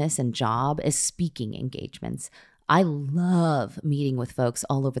business and job is speaking engagements. I love meeting with folks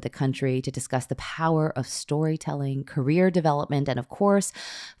all over the country to discuss the power of storytelling, career development, and of course,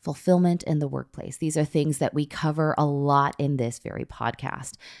 fulfillment in the workplace. These are things that we cover a lot in this very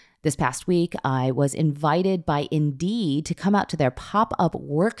podcast. This past week, I was invited by Indeed to come out to their pop-up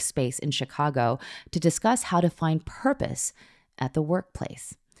workspace in Chicago to discuss how to find purpose at the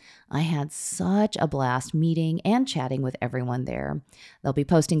workplace. I had such a blast meeting and chatting with everyone there. They'll be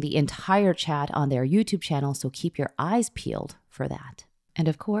posting the entire chat on their YouTube channel, so keep your eyes peeled for that. And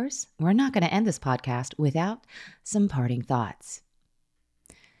of course, we're not going to end this podcast without some parting thoughts.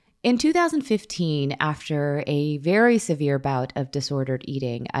 In 2015, after a very severe bout of disordered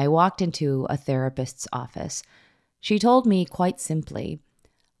eating, I walked into a therapist's office. She told me quite simply,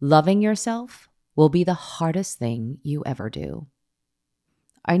 loving yourself will be the hardest thing you ever do.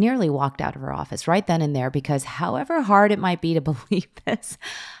 I nearly walked out of her office right then and there because however hard it might be to believe this,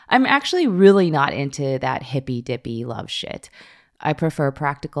 I'm actually really not into that hippy-dippy love shit. I prefer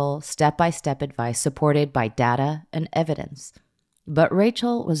practical, step-by-step advice supported by data and evidence. But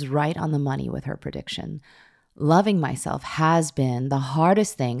Rachel was right on the money with her prediction. Loving myself has been the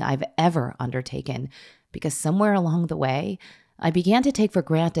hardest thing I've ever undertaken because somewhere along the way, I began to take for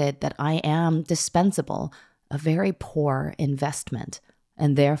granted that I am dispensable, a very poor investment.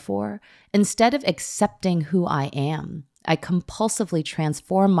 And therefore, instead of accepting who I am, I compulsively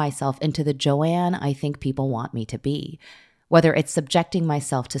transform myself into the Joanne I think people want me to be. Whether it's subjecting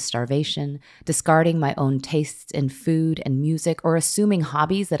myself to starvation, discarding my own tastes in food and music, or assuming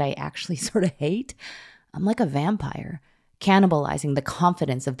hobbies that I actually sort of hate, I'm like a vampire, cannibalizing the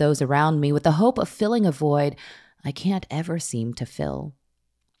confidence of those around me with the hope of filling a void I can't ever seem to fill.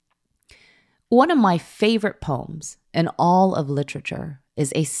 One of my favorite poems in all of literature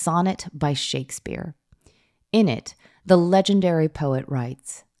is a sonnet by Shakespeare. In it, the legendary poet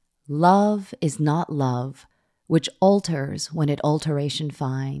writes, "Love is not love, which alters when it alteration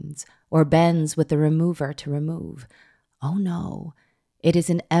finds, or bends with the remover to remove. Oh no, it is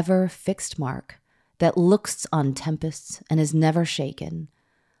an ever fixed mark that looks on tempests and is never shaken.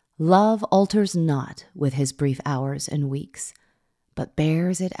 Love alters not with his brief hours and weeks, but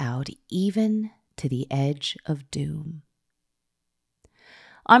bears it out even to the edge of doom."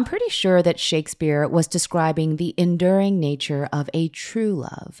 I'm pretty sure that Shakespeare was describing the enduring nature of a true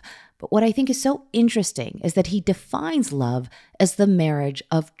love. But what I think is so interesting is that he defines love as the marriage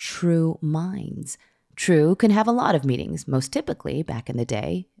of true minds. True can have a lot of meanings. Most typically, back in the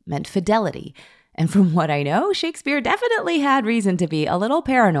day, meant fidelity. And from what I know, Shakespeare definitely had reason to be a little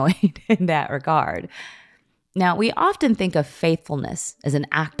paranoid in that regard. Now, we often think of faithfulness as an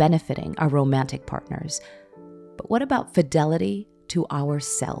act benefiting our romantic partners. But what about fidelity to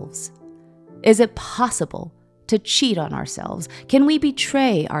ourselves? Is it possible to cheat on ourselves? Can we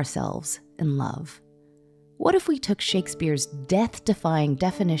betray ourselves in love? What if we took Shakespeare's death-defying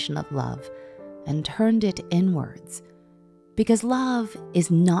definition of love and turned it inwards? Because love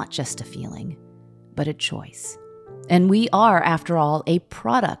is not just a feeling, but a choice. And we are, after all, a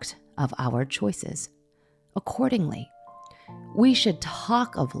product of our choices. Accordingly, we should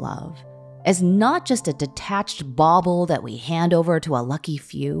talk of love as not just a detached bauble that we hand over to a lucky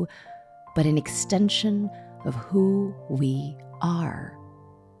few, but an extension of who we are.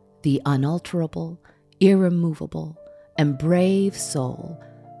 The unalterable, irremovable, and brave soul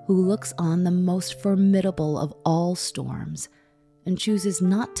who looks on the most formidable of all storms and chooses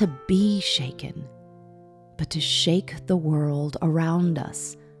not to be shaken, but to shake the world around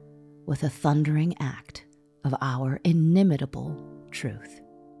us with a thundering act of our inimitable truth.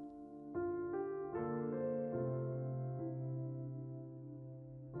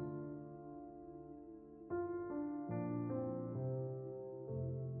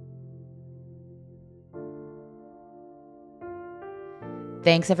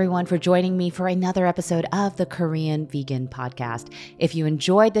 Thanks everyone for joining me for another episode of the Korean Vegan Podcast. If you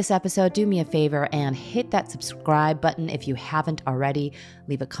enjoyed this episode, do me a favor and hit that subscribe button if you haven't already.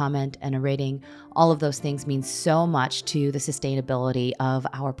 Leave a comment and a rating. All of those things mean so much to the sustainability of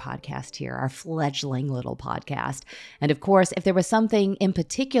our podcast here, our fledgling little podcast. And of course, if there was something in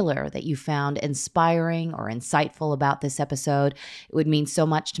particular that you found inspiring or insightful about this episode, it would mean so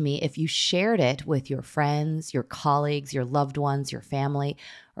much to me if you shared it with your friends, your colleagues, your loved ones, your family,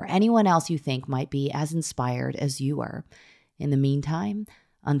 or anyone else you think might be as inspired as you are. In the meantime,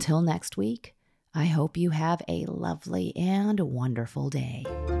 until next week, I hope you have a lovely and wonderful day.